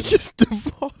 And then it just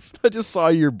devolved. I just saw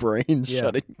your brain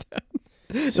shutting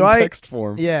down. So in text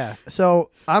form. Yeah.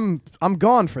 So I'm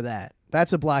gone for that.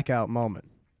 That's a blackout moment.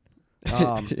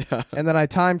 Yeah. And then I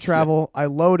time travel. I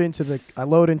load into the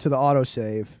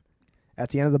autosave at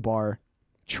the end of the bar,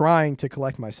 trying to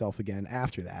collect myself again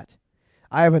after that.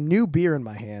 I have a new beer in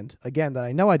my hand, again, that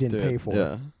I know I didn't pay for.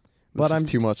 Yeah. But I'm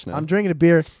too much now. I'm drinking a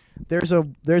beer. There's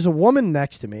a woman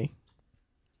next to me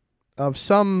of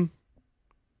some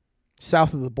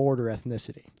south of the border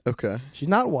ethnicity. Okay. She's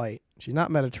not white. She's not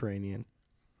Mediterranean.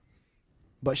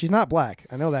 But she's not black.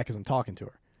 I know that because I'm talking to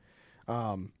her.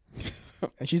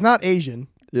 And she's not Asian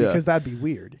because that'd be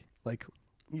weird. Like,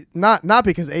 not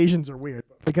because Asians are weird,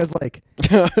 but because like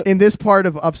in this part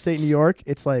of upstate New York,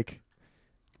 it's like,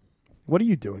 what are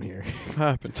you doing here? What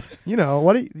happened? You know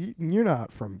what? You're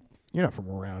not from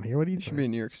around here. What are you? You should be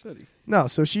in New York City. No,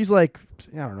 so she's like,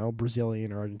 I don't know,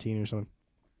 Brazilian or Argentine or something.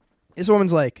 This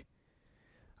woman's like,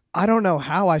 I don't know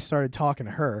how I started talking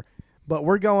to her, but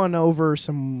we're going over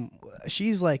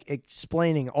she's like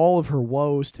explaining all of her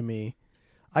woes to me.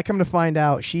 I come to find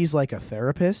out she's like a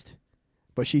therapist,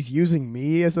 but she's using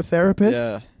me as a therapist.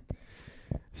 Yeah.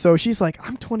 So she's like,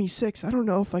 I'm 26. I don't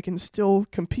know if I can still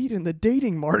compete in the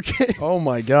dating market. Oh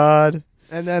my God.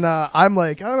 And then I'm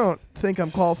like, I don't think I'm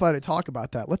qualified to talk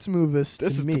about that. Let's move this to me.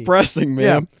 This is depressing,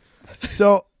 man. Yeah.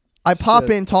 So I pop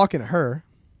in talking to her,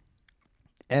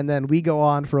 and then we go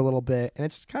on for a little bit, and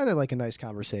it's kind of like a nice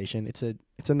conversation. It's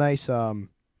a nice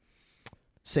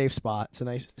safe spot. It's a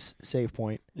nice save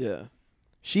point. Yeah.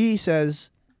 She says,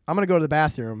 I'm going to go to the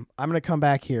bathroom. I'm going to come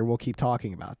back here. We'll keep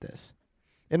talking about this.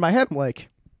 In my head, I'm like,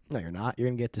 no, you're not. You're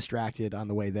going to get distracted on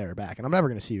the way there or back, and I'm never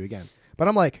going to see you again. But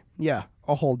I'm like, yeah,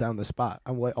 I'll hold down the spot.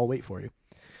 I'll wait for you.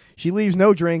 She leaves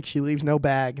no drink. She leaves no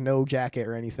bag, no jacket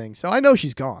or anything. So I know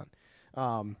she's gone.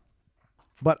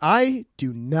 But I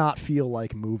do not feel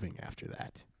like moving after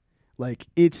that. Like,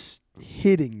 it's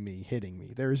hitting me.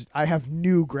 I have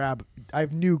new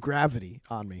gravity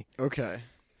on me. Okay.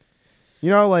 You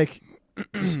know, like,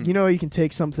 you can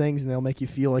take some things and they'll make you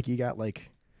feel like you got like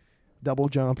double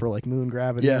jump or like moon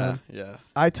gravity. Yeah. Yeah.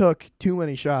 I took too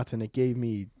many shots and it gave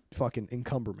me fucking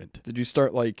encumberment. Did you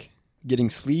start like getting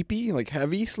sleepy, like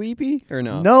heavy sleepy, or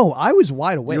no? No, I was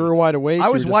wide awake. You were wide awake. I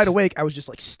was wide awake. I was just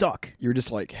like stuck. You were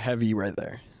just like heavy right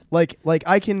there. Like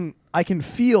I can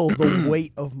feel the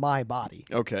weight of my body.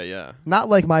 Okay, yeah. Not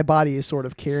like my body is sort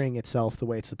of carrying itself the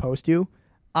way it's supposed to.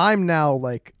 I'm now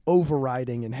like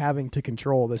overriding and having to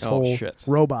control this whole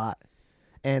robot,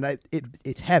 and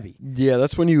it's heavy. Yeah,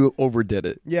 that's when you overdid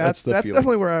it. Yeah, that's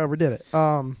definitely where I overdid it.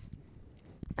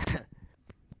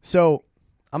 So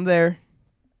I'm there.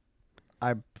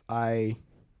 I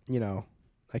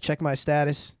check my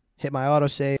status, hit my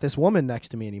autosave. This woman next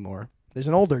to me anymore. There's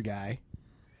an older guy,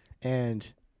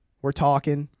 and we're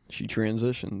talking. She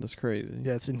transitioned. That's crazy.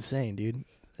 Yeah, it's insane, dude.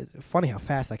 It's funny how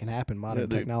fast that can happen. Modern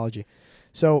dude. technology.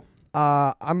 So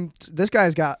this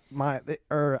guy's got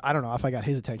or I don't know if I got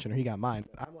his attention or he got mine.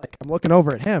 I'm looking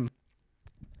over at him,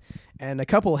 and a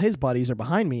couple of his buddies are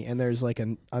behind me, and there's like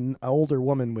an older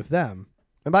woman with them.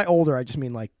 And by older, I just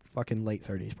mean like fucking late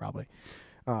 30s probably,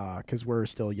 because we're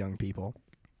still young people.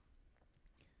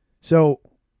 So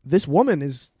this woman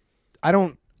is,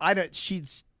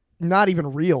 she's not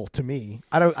even real to me.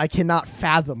 I cannot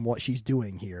fathom what she's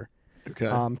doing here. Okay.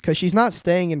 Because she's not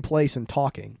staying in place and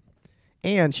talking,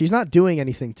 and she's not doing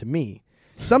anything to me.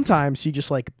 Sometimes she just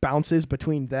like bounces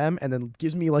between them and then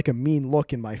gives me like a mean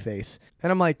look in my face.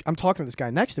 And I'm talking to this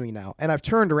guy next to me now, and I've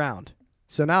turned around.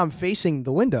 So now I'm facing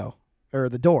the window or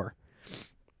the door,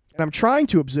 and I'm trying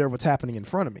to observe what's happening in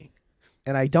front of me,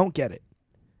 and I don't get it.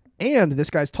 And this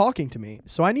guy's talking to me,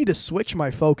 so I need to switch my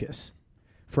focus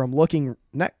from looking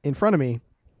in front of me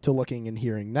to looking and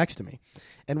hearing next to me.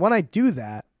 And when I do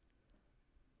that,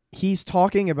 he's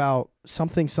talking about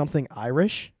something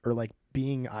Irish, or like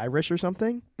being Irish or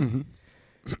something. Mm-hmm.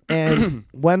 And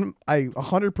when I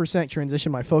 100% transition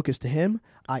my focus to him,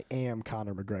 I am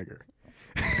Conor McGregor.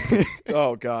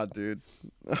 Oh God, dude.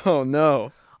 Oh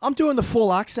no. I'm doing the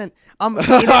full accent. I'm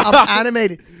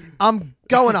animated. I'm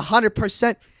going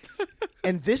 100%.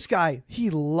 And this guy, he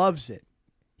loves it.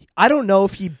 I don't know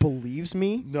if he believes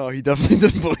me. No, he definitely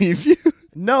didn't believe you.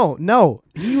 No.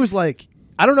 He was like,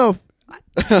 I don't know if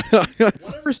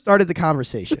Whatever started the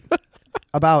conversation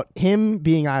about him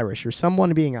being Irish or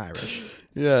someone being Irish,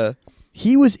 Yeah.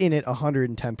 he was in it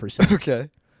 110%. Okay.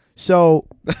 So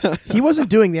he wasn't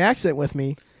doing the accent with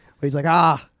me, but he's like,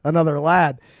 another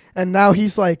lad. And now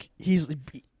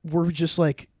we're just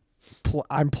like,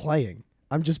 I'm playing.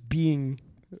 I'm just being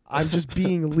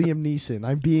Liam Neeson.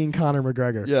 I'm being Conor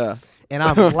McGregor. Yeah. And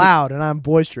I'm loud and I'm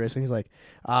boisterous. And he's like,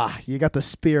 you got the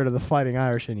spirit of the Fighting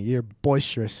Irish in you. You're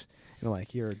boisterous. And I'm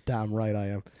like, you're damn right I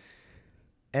am.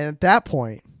 And at that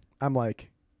point, I'm like,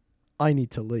 I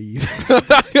need to leave.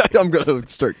 I'm going to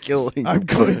start killing. I'm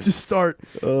going to start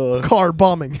car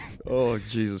bombing. Oh,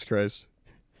 Jesus Christ.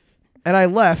 And I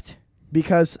left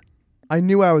because I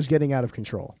knew I was getting out of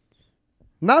control.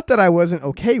 Not that I wasn't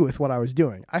okay with what I was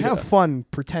doing. I have fun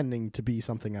pretending to be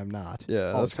something I'm not.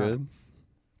 Yeah, that's good.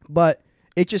 But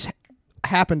it just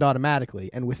happened automatically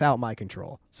and without my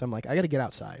control. So I'm like, I got to get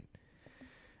outside.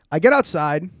 I get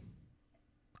outside.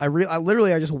 I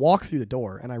just walk through the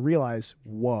door and I realize,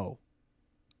 whoa,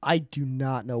 I do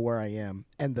not know where I am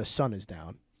and the sun is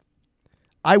down.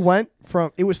 It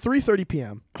was 3:30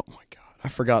 p.m. Oh my God. I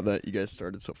forgot that you guys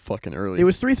started so fucking early. It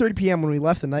was 3:30 p.m. when we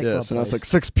left the nightclub. Yeah, so now it's like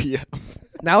 6 p.m.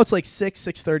 Now it's like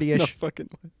 6:30ish. No fucking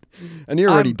way. And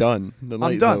you're already done. The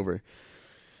night's done. over.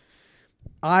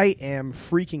 I am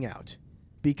freaking out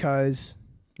because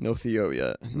No Theo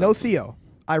yet. no Theo.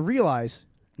 I realize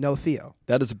no Theo.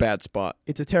 That is a bad spot.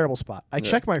 It's a terrible spot. I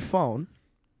check my phone.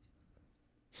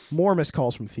 More missed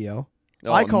calls from Theo.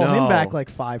 Oh, I call him no. back like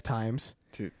 5 times.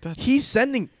 Dude, that's... He's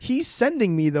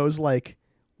sending me those like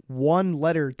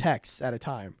 1-letter texts at a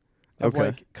time. Of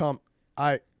Okay.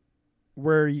 like,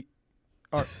 where you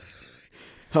are.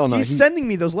 Oh, no. He's sending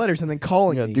me those letters and then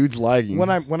calling me. Dude's lagging. When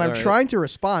I'm All right. trying to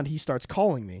respond, he starts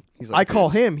calling me. He's like, I call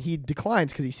him, he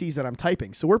declines because he sees that I'm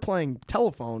typing. So we're playing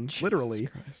telephone, literally.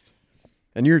 Christ.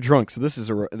 And you're drunk, so this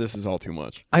is all too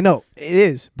much. I know it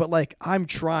is, but like I'm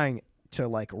trying to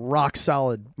like rock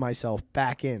solid myself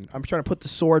back in. I'm trying to put the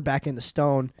sword back in the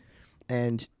stone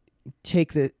and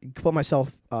put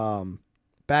myself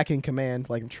back in command.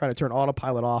 Like I'm trying to turn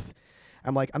autopilot off.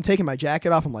 I'm taking my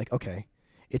jacket off. I'm like, okay,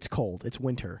 it's cold. It's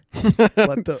winter.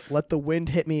 let the wind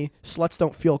hit me. Sluts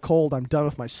don't feel cold. I'm done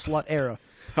with my slut era.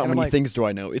 How many things do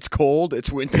I know? It's cold. It's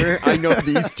winter. I know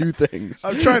these 2 things.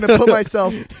 I'm trying to put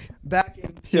myself back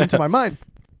into my mind.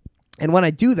 And when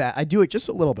I do that, I do it just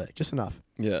a little bit, just enough.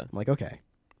 Yeah. I'm like, okay.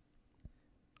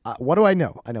 What do I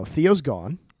know? I know Theo's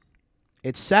gone.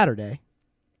 It's Saturday.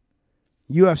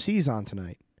 UFC's on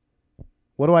tonight.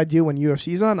 What do I do when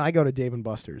UFC's on? I go to Dave &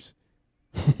 Buster's.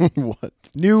 What?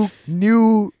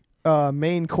 New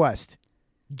main quest.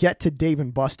 Get to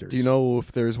Dave & Buster's. Do you know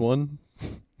if there's one?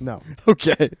 No.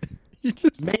 Okay.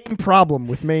 Main problem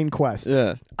with main quest.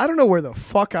 Yeah. I don't know where the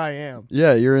fuck I am.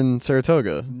 Yeah, you're in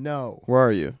Saratoga. No. Where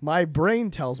are you? My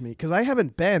brain tells me, because I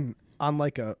haven't been on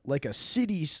like a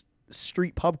city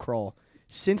street pub crawl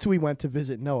since we went to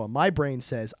visit Noah. My brain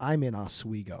says I'm in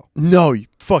Oswego. No you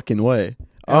fucking way.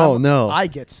 No. I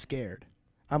get scared.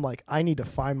 I'm like, I need to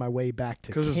find my way back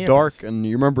to campus. Because it's dark, and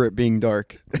you remember it being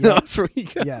dark. Yeah.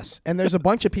 Oswego. Yes. And there's a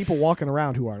bunch of people walking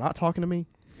around who are not talking to me.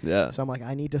 Yeah. So I'm like,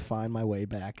 I need to find my way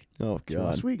back Oh, to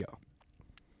God. Oswego.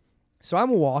 So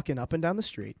I'm walking up and down the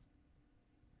street.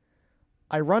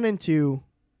 I run into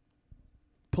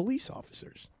police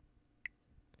officers.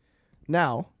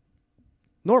 Now,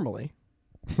 normally,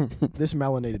 this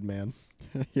melanated man,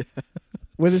 Yeah.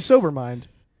 with a sober mind,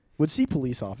 would see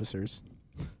police officers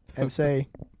and say,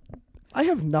 I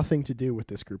have nothing to do with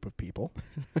this group of people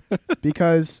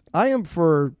because I am,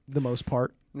 for the most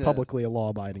part, publicly a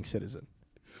law-abiding citizen.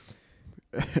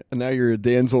 And now you're a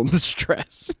damsel in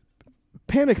distress.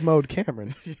 Panic mode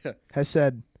Cameron has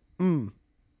said,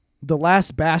 the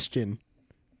last bastion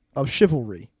of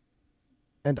chivalry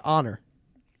and honor.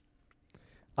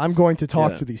 I'm going to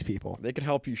talk to these people. They could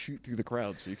help you shoot through the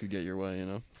crowd so you could get your way, you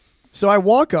know? So I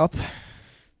walk up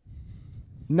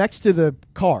next to the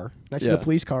car, next to the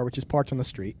police car, which is parked on the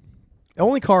street. The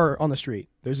only car on the street.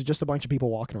 There's just a bunch of people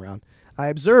walking around. I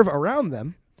observe around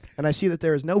them, and I see that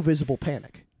there is no visible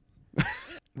panic.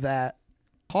 That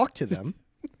talk to them.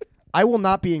 I will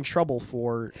not be in trouble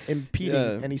for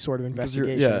impeding any sort of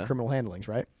investigation or criminal handlings,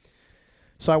 right?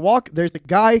 So I walk. There's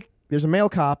a male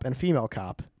cop and a female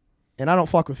cop, and I don't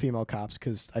fuck with female cops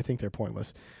because I think they're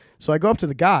pointless. So I go up to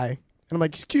the guy, and I'm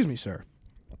like, excuse me, sir.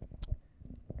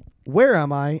 Where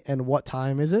am I, and what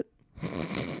time is it?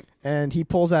 And he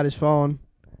pulls out his phone,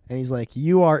 and he's like,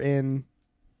 you are in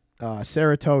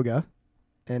Saratoga,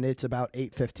 and it's about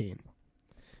 8:15.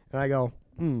 And I go,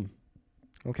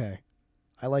 okay.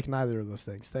 I like neither of those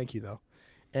things. Thank you, though.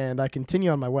 And I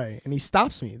continue on my way. And he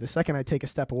stops me the second I take a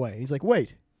step away. He's like,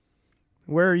 wait,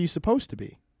 where are you supposed to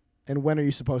be? And when are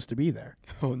you supposed to be there?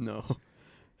 Oh, no.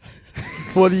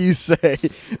 What do you say?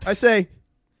 I say,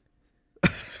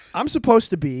 I'm supposed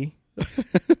to be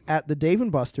at the Dave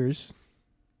 & Buster's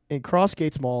in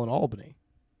Crossgates Mall in Albany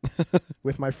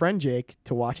with my friend Jake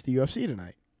to watch the UFC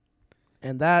tonight.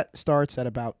 And that starts at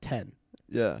about 10.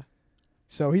 Yeah.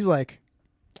 So he's like,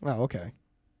 oh, okay.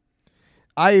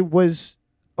 I was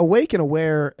awake and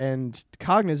aware and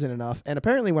cognizant enough, and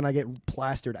apparently when I get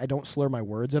plastered, I don't slur my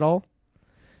words at all.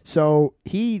 So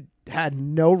he had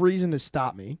no reason to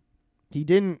stop me. He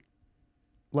didn't,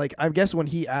 like, I guess when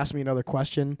he asked me another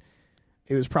question,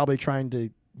 it was probably trying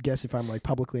to guess if I'm, like,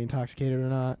 publicly intoxicated or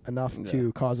not enough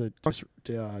to cause a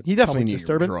he definitely knew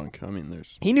disturbance. you were drunk. I mean,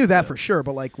 He knew that for sure,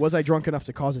 but, like, was I drunk enough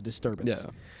to cause a disturbance? Yeah.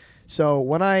 So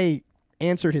when I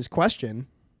answered his question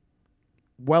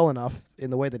well enough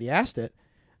in the way that he asked it,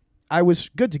 I was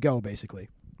good to go, basically.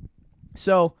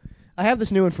 So I have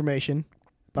this new information,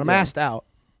 but I'm asked out.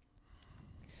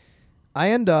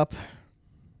 I end up,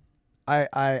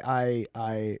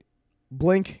 I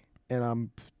blink and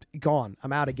I'm gone.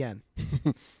 I'm out again.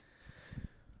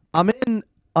 I'm in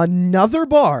another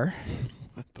bar,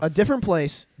 a different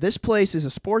place. This place is a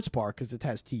sports bar because it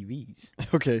has TVs.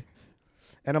 Okay.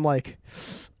 And I'm like,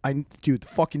 dude, the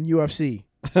fucking UFC.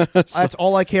 That's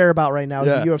all I care about right now is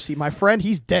the UFC. My friend,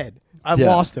 he's dead. I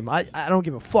lost him. I don't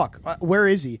give a fuck. Where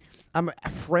is he? I'm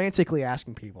frantically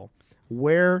asking people,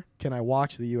 where can I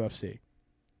watch the UFC?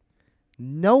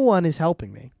 No one is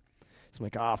helping me. So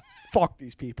I'm like, fuck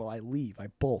these people. I leave. I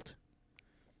bolt.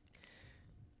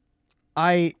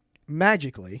 I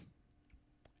magically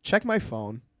check my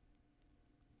phone,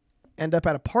 end up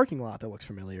at a parking lot that looks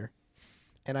familiar,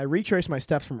 and I retrace my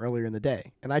steps from earlier in the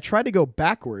day. And I try to go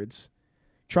backwards,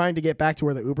 trying to get back to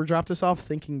where the Uber dropped us off,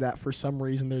 thinking that for some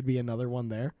reason there'd be another one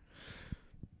there.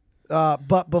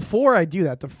 But before I do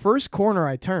that, the first corner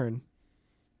I turn,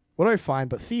 what do I find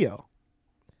but Theo?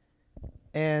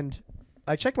 And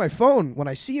I check my phone when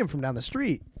I see him from down the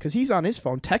street because he's on his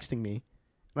phone texting me.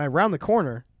 And I round the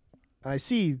corner, and I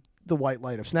see the white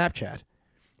light of Snapchat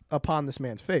upon this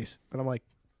man's face. And I'm like,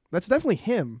 that's definitely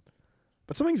him.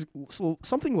 But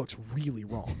something looks really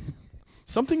wrong.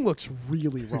 Something looks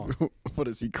really wrong. What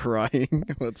is he crying?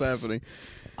 What's happening?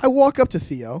 I walk up to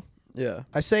Theo. Yeah.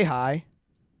 I say hi.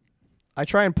 I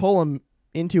try and pull him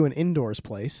into an indoors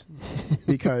place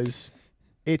because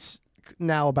it's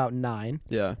now about 9.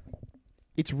 Yeah.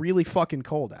 It's really fucking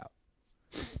cold out.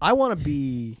 I want to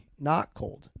be not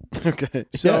cold. Okay.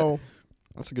 So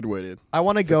that's a good way to I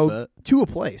want to go to a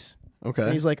place. Okay.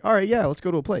 And he's like, all right, yeah, let's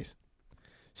go to a place.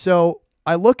 So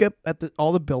I look up at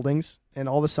all the buildings and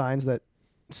all the signs that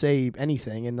say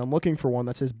anything, and I'm looking for one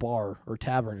that says bar or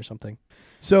tavern or something.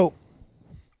 So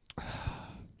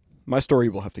my story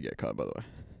will have to get cut, by the way.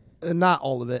 Not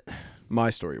all of it. My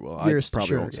story will. Yours, I probably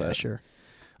sure, won't say it. Sure.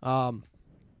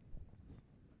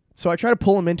 So I try to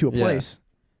pull him into a place.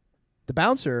 The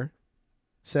bouncer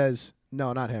says,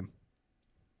 no, not him.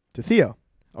 To Theo.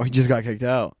 Oh, he just got kicked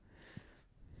out.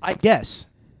 I guess.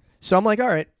 So I'm like, all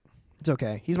right, it's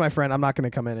okay. He's my friend. I'm not going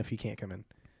to come in if he can't come in.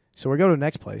 So we go to the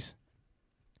next place.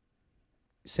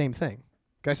 Same thing.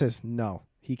 Guy says, no,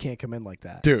 he can't come in like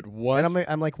that. Dude, what? And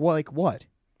I'm like, what?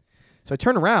 So I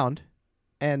turn around,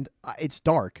 and it's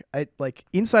dark.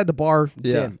 Inside the bar,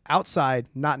 dim. Outside,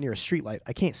 not near a streetlight.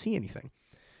 I can't see anything.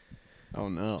 Oh,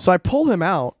 no. So I pull him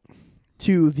out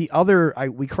to the other.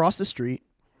 We cross the street.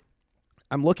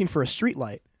 I'm looking for a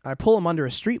streetlight. I pull him under a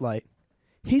streetlight.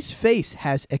 His face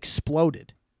has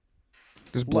exploded.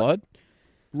 There's blood?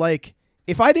 Like,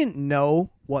 if I didn't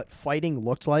know what fighting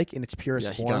looked like in its purest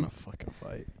form. He got in a fucking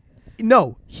fight.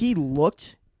 No, he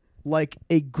looked like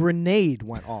a grenade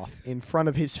went off in front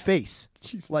of his face.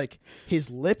 Jesus. Like, his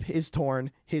lip is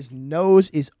torn. His nose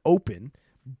is open.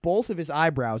 Both of his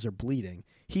eyebrows are bleeding.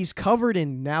 He's covered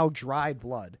in now dried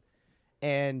blood.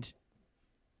 And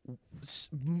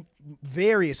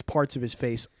various parts of his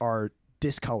face are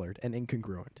discolored and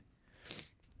incongruent.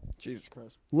 Jesus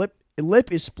Christ.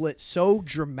 Lip is split so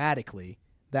dramatically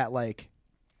that, like,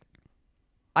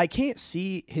 I can't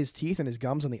see his teeth and his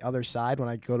gums on the other side when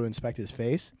I go to inspect his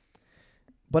face,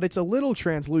 but it's a little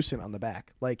translucent on the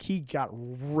back. Like, he got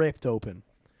ripped open.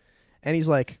 And he's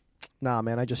like, nah,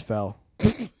 man, I just fell.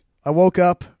 I woke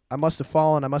up. I must have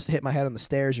fallen. I must have hit my head on the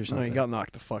stairs or something. No, he got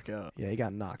knocked the fuck out. Yeah, he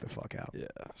got knocked the fuck out. Yeah,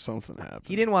 something happened.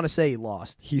 He didn't want to say he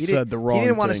lost. He said the wrong thing. He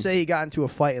didn't want to say he got into a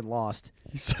fight and lost.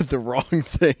 He said the wrong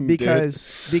thing, because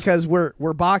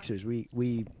we're boxers.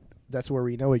 We that's where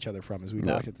we know each other from, is we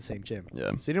box at the same gym.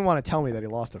 Yeah. So he didn't want to tell me that he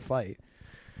lost a fight.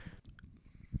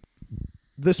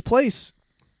 This place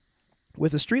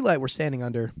with the streetlight we're standing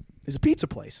under is a pizza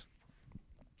place.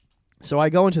 So I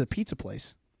go into the pizza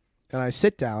place and I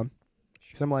sit down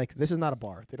because I'm like, this is not a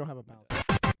bar. They don't have a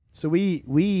balance. So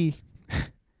we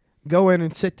go in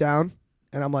and sit down,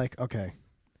 and I'm like, okay,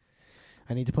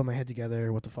 I need to put my head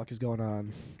together. What the fuck is going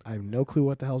on? I have no clue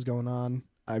what the hell's going on.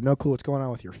 I have no clue what's going on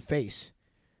with your face.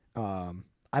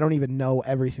 I don't even know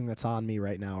everything that's on me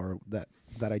right now, or that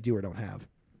I do or don't have.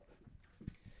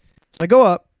 So I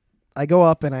go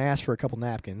up and I ask for a couple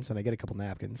napkins, and I get a couple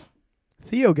napkins.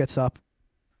 Theo gets up,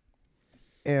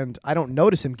 and I don't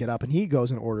notice him get up, and he goes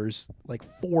and orders like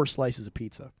 4 slices of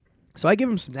pizza. So I give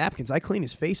him some napkins. I clean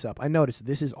his face up. I notice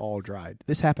this is all dried.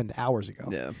 This happened hours ago.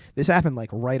 Yeah. This happened like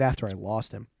right after I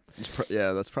lost him.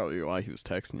 Yeah, that's probably why he was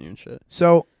texting you and shit.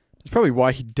 So that's probably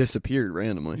why he disappeared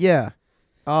randomly. Yeah.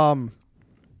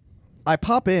 I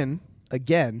pop in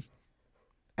again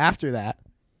after that.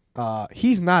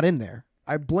 He's not in there.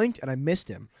 I blinked and I missed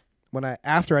him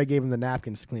after I gave him the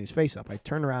napkins to clean his face up. I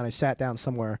turned around, I sat down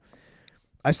somewhere.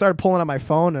 I started pulling out my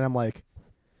phone, and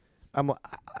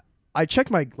I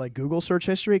checked my like Google search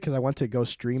history because I went to go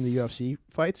stream the UFC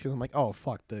fights because I'm like, oh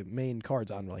fuck, the main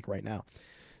card's on like right now.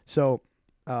 So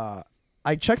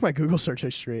I checked my Google search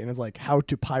history, and it's like, how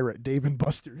to pirate Dave and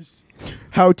Buster's,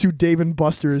 how to Dave and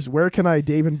Buster's, where can I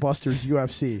Dave and Buster's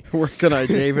UFC, Where can I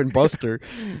Dave and Buster?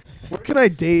 where can I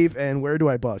Dave and where do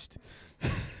I bust?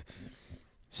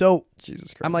 So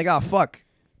Jesus Christ. I'm like, oh fuck.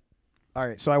 All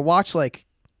right, so I watched like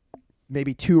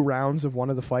maybe 2 rounds of one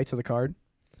of the fights of the card.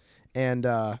 And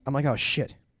I'm like, oh,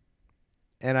 shit.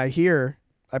 And I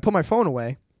put my phone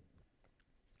away,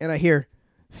 and I hear,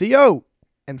 Theo,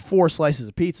 and 4 slices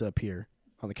of pizza appear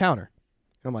on the counter.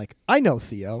 And I'm like, I know,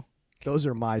 Theo. Those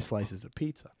are my slices of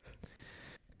pizza.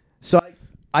 So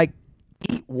I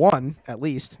eat one, at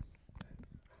least.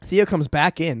 Theo comes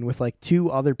back in with like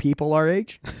 2 other people our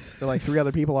age. They're like 3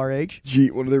 other people our age. Did you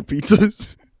eat one of their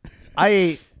pizzas? I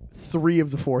ate 3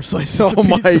 of the 4 slices Oh, of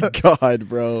pizza. my God,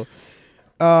 bro.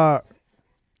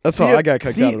 That's how I got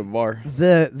kicked out of the bar.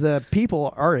 The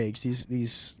people our age,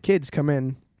 these kids come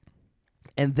in,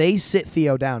 and they sit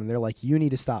Theo down, and they're like, you need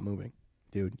to stop moving.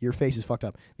 Dude, your face is fucked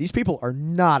up. These people are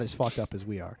not as fucked up as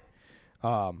we are.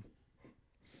 One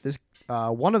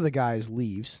of the guys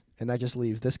leaves, and that just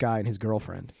leaves this guy and his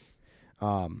girlfriend.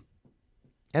 And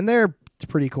they're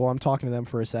pretty cool. I'm talking to them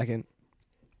for a second.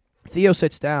 Theo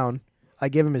sits down. I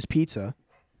give him his pizza.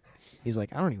 He's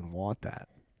like, I don't even want that.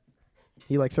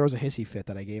 He like throws a hissy fit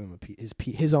that I gave him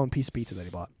his own piece of pizza that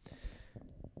he bought.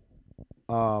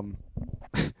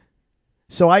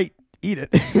 So I eat it.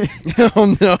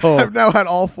 Oh no! I've now had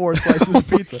all 4 slices of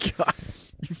pizza. God.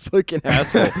 You fucking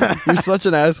asshole! You're such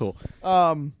an asshole.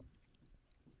 And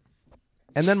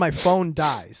then my phone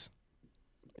dies.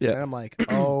 Yeah. And I'm like,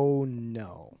 oh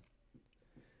no.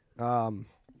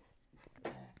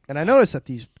 And I noticed that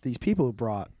these people who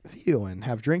brought Theo in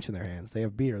have drinks in their hands. They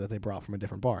have beer that they brought from a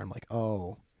different bar. I'm like,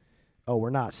 oh, we're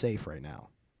not safe right now.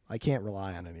 I can't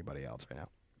rely on anybody else right now.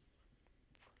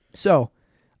 So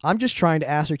I'm just trying to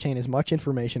ascertain as much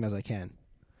information as I can,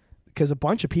 because a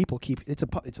bunch of people it's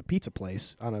a pizza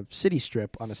place on a city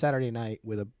strip on a Saturday night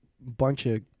with a bunch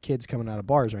of kids coming out of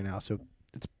bars right now. So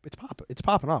it's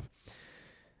popping off.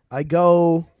 I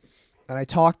go and I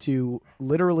talk to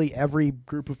literally every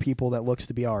group of people that looks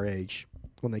to be our age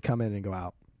when they come in and go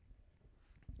out.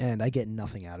 And I get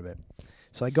nothing out of it.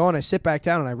 So I go and I sit back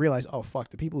down and I realize, oh, fuck,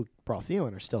 the people who brought Theo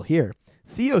in are still here.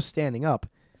 Theo's standing up.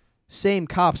 Same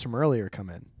cops from earlier come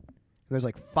in. And there's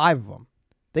like 5 of them.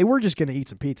 They were just going to eat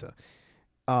some pizza.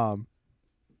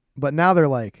 But now they're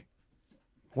like,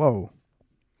 whoa,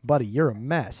 buddy, you're a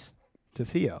mess to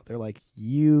Theo. They're like,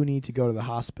 you need to go to the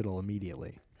hospital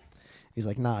immediately. He's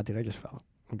like, nah, dude, I just fell.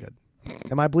 I'm good.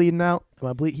 Am I bleeding out?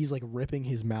 He's like ripping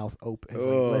his mouth open, his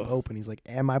lip open. He's like,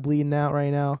 am I bleeding out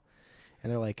right now? And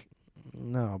they're like,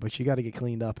 no, but you got to get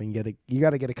cleaned up and you got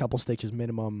to get a couple stitches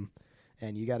minimum,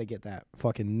 and you got to get that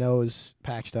fucking nose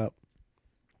patched up.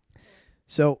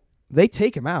 So they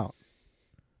take him out,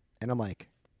 and I'm like,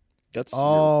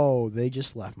 they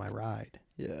just left my ride.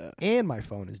 Yeah. And my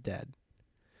phone is dead.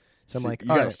 So I'm like, you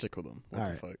gotta stick with them.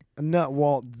 What the fuck? No,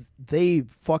 well, they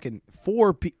fucking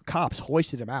 4 cops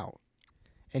hoisted him out,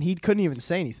 and he couldn't even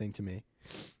say anything to me.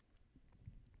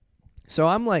 So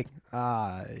I'm like,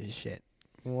 shit.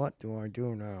 What do I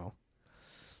do now?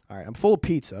 All right, I'm full of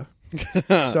pizza.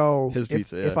 So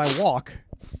if I walk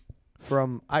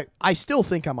from, I still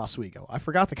think I'm Oswego. I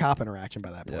forgot the cop interaction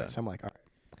by that point. Yeah. So I'm like, all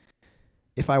right.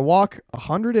 If I walk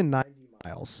 190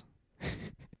 miles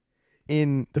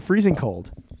in the freezing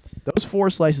cold, those 4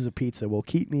 slices of pizza will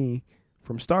keep me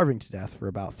from starving to death for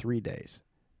about 3 days.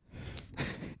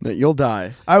 No, you'll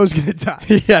die. I was gonna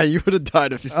die. Yeah, you would have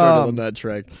died if you started on that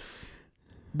track.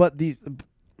 But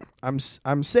I'm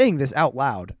saying this out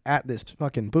loud at this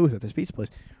fucking booth at this pizza place.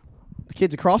 The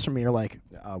kids across from me are like,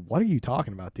 "What are you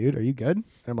talking about, dude? Are you good?" And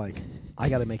I'm like, "I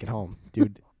got to make it home,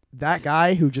 dude." That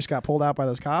guy who just got pulled out by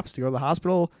those cops to go to the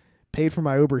hospital paid for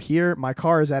my Uber here. My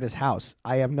car is at his house.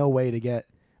 I have no way to get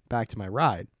back to my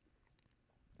ride.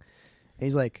 And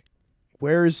he's like,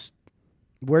 where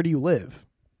do you live?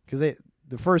 Because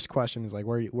the first question is like,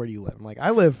 where do you live? I'm like, I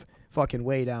live fucking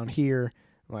way down here.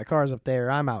 My car's up there.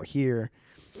 I'm out here.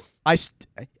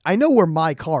 I know where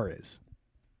my car is,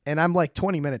 and I'm like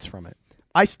 20 minutes from it.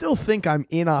 I still think I'm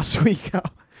in Oswego,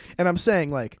 and I'm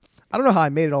saying like, I don't know how I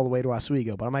made it all the way to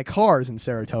Oswego, but my car's in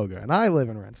Saratoga, and I live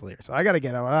in Rensselaer, so I got to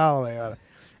get out all the way out. And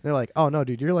they're like, oh no,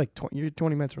 dude, you're like you're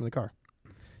 20 minutes from the car.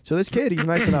 So this kid, he's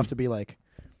nice enough to be like,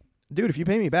 dude, if you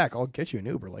pay me back, I'll get you an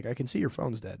Uber. Like, I can see your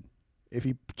phone's dead. If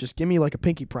you just give me like a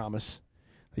pinky promise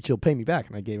that you'll pay me back.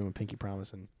 And I gave him a pinky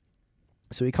promise, and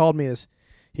so he called me this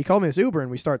Uber,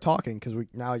 and we start talking because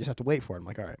now I just have to wait for it. I'm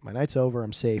like, all right, my night's over.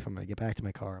 I'm safe. I'm gonna get back to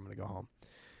my car. I'm gonna go home.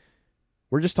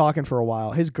 We're just talking for a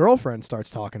while. His girlfriend starts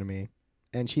talking to me,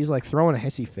 and she's like throwing a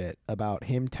hissy fit about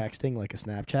him texting like a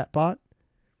Snapchat bot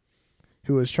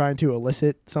who was trying to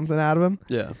elicit something out of him.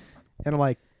 Yeah. And I'm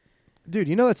like, dude,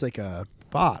 you know that's like a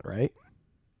bot, right?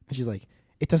 And she's like,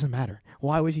 it doesn't matter.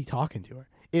 Why was he talking to her?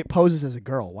 It poses as a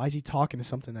girl. Why is he talking to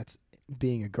something that's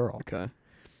being a girl? Okay.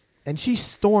 And she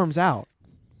storms out.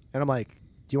 And I'm like,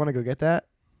 do you want to go get that?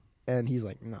 And he's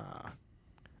like, nah.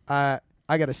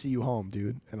 I got to see you home,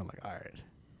 dude. And I'm like, all right.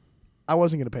 I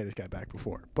wasn't going to pay this guy back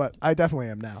before, but I definitely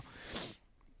am now.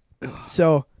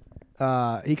 So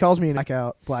he calls me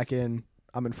and black in.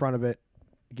 I'm in front of it.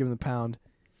 Give him the pound.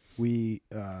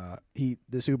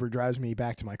 This Uber drives me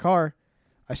back to my car.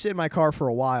 I sit in my car for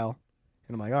a while,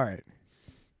 and I'm like, all right.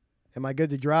 Am I good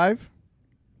to drive?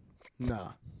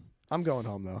 Nah. I'm going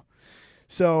home, though.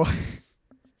 So,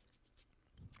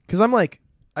 because I'm like,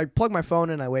 I plug my phone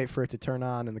in, I wait for it to turn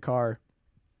on in the car.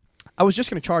 I was just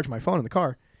going to charge my phone in the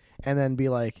car and then be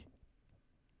like,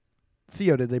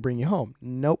 Theo, did they bring you home?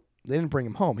 Nope. They didn't bring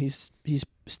him home. He's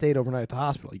stayed overnight at the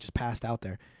hospital. He just passed out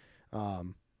there.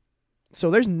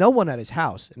 So there's no one at his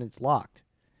house, and it's locked.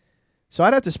 So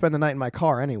I'd have to spend the night in my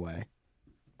car anyway.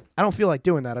 I don't feel like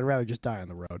doing that. I'd rather just die on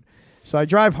the road. So I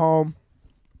drive home.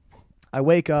 I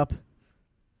wake up.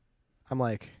 I'm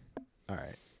like, all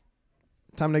right,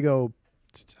 time to go.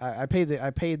 I paid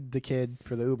the kid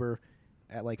for the Uber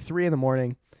at like 3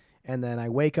 a.m, and then I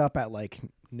wake up at like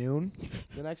noon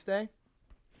the next day.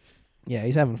 Yeah,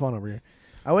 he's having fun over here.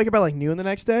 I wake up at like noon the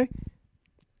next day.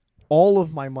 All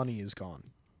of my money is gone.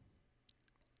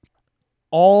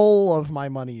 All of my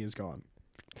money is gone.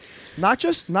 Not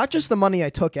just the money I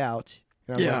took out.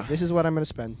 And I was like, this is what I'm going to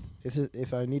spend.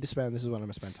 If I need to spend, this is what I'm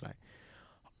going to spend tonight.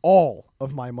 All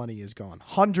of my money is gone.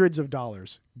 Hundreds of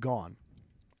dollars gone.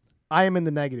 I am in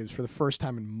the negatives for the first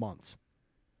time in months.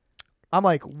 I'm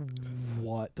like,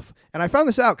 what the and I found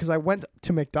this out because I went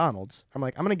to McDonald's. I'm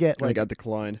like, I'm going to get like... I got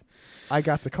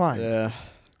declined. Yeah.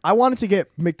 I wanted to get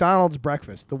McDonald's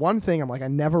breakfast. The one thing, I'm like, I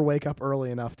never wake up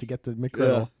early enough to get the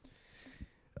McGriddle. Yeah.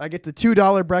 I get the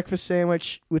 $2 breakfast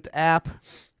sandwich with the app.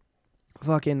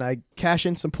 Fucking, I cash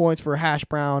in some points for a hash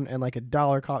brown and like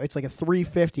 $1 coffee. It's like a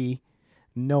 $3.50,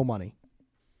 no money.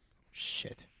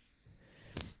 Shit.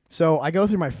 So I go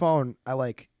through my phone.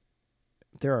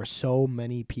 There are so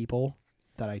many people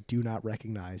that I do not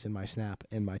recognize in my Snap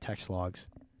and my text logs.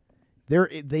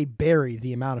 They bury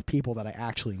the amount of people that I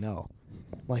actually know.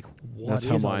 Like, what That's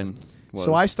how mine was.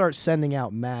 So I start sending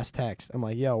out mass text. I'm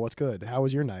like, yo, what's good? How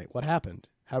was your night? What happened?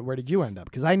 Where did you end up?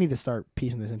 Because I need to start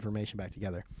piecing this information back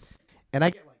together. And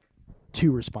I get like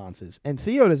 2 responses. And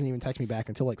Theo doesn't even text me back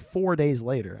until like 4 days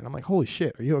later. And I'm like, holy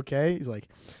shit, are you okay? He's like,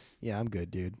 yeah, I'm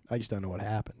good, dude. I just don't know what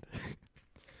happened.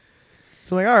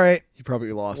 So I'm like, all right. You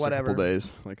probably lost a couple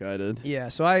days like I did. Yeah,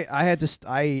 so I had to...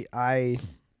 I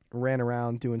ran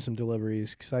around doing some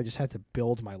deliveries because I just had to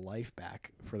build my life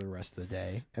back for the rest of the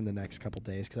day and the next couple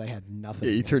days because I had nothing.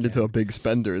 Yeah, you turned into a big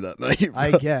spender that night.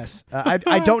 I guess.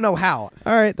 I don't know how.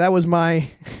 All right, that was my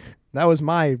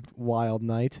wild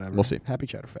night. We'll see. Happy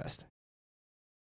ChowderFest.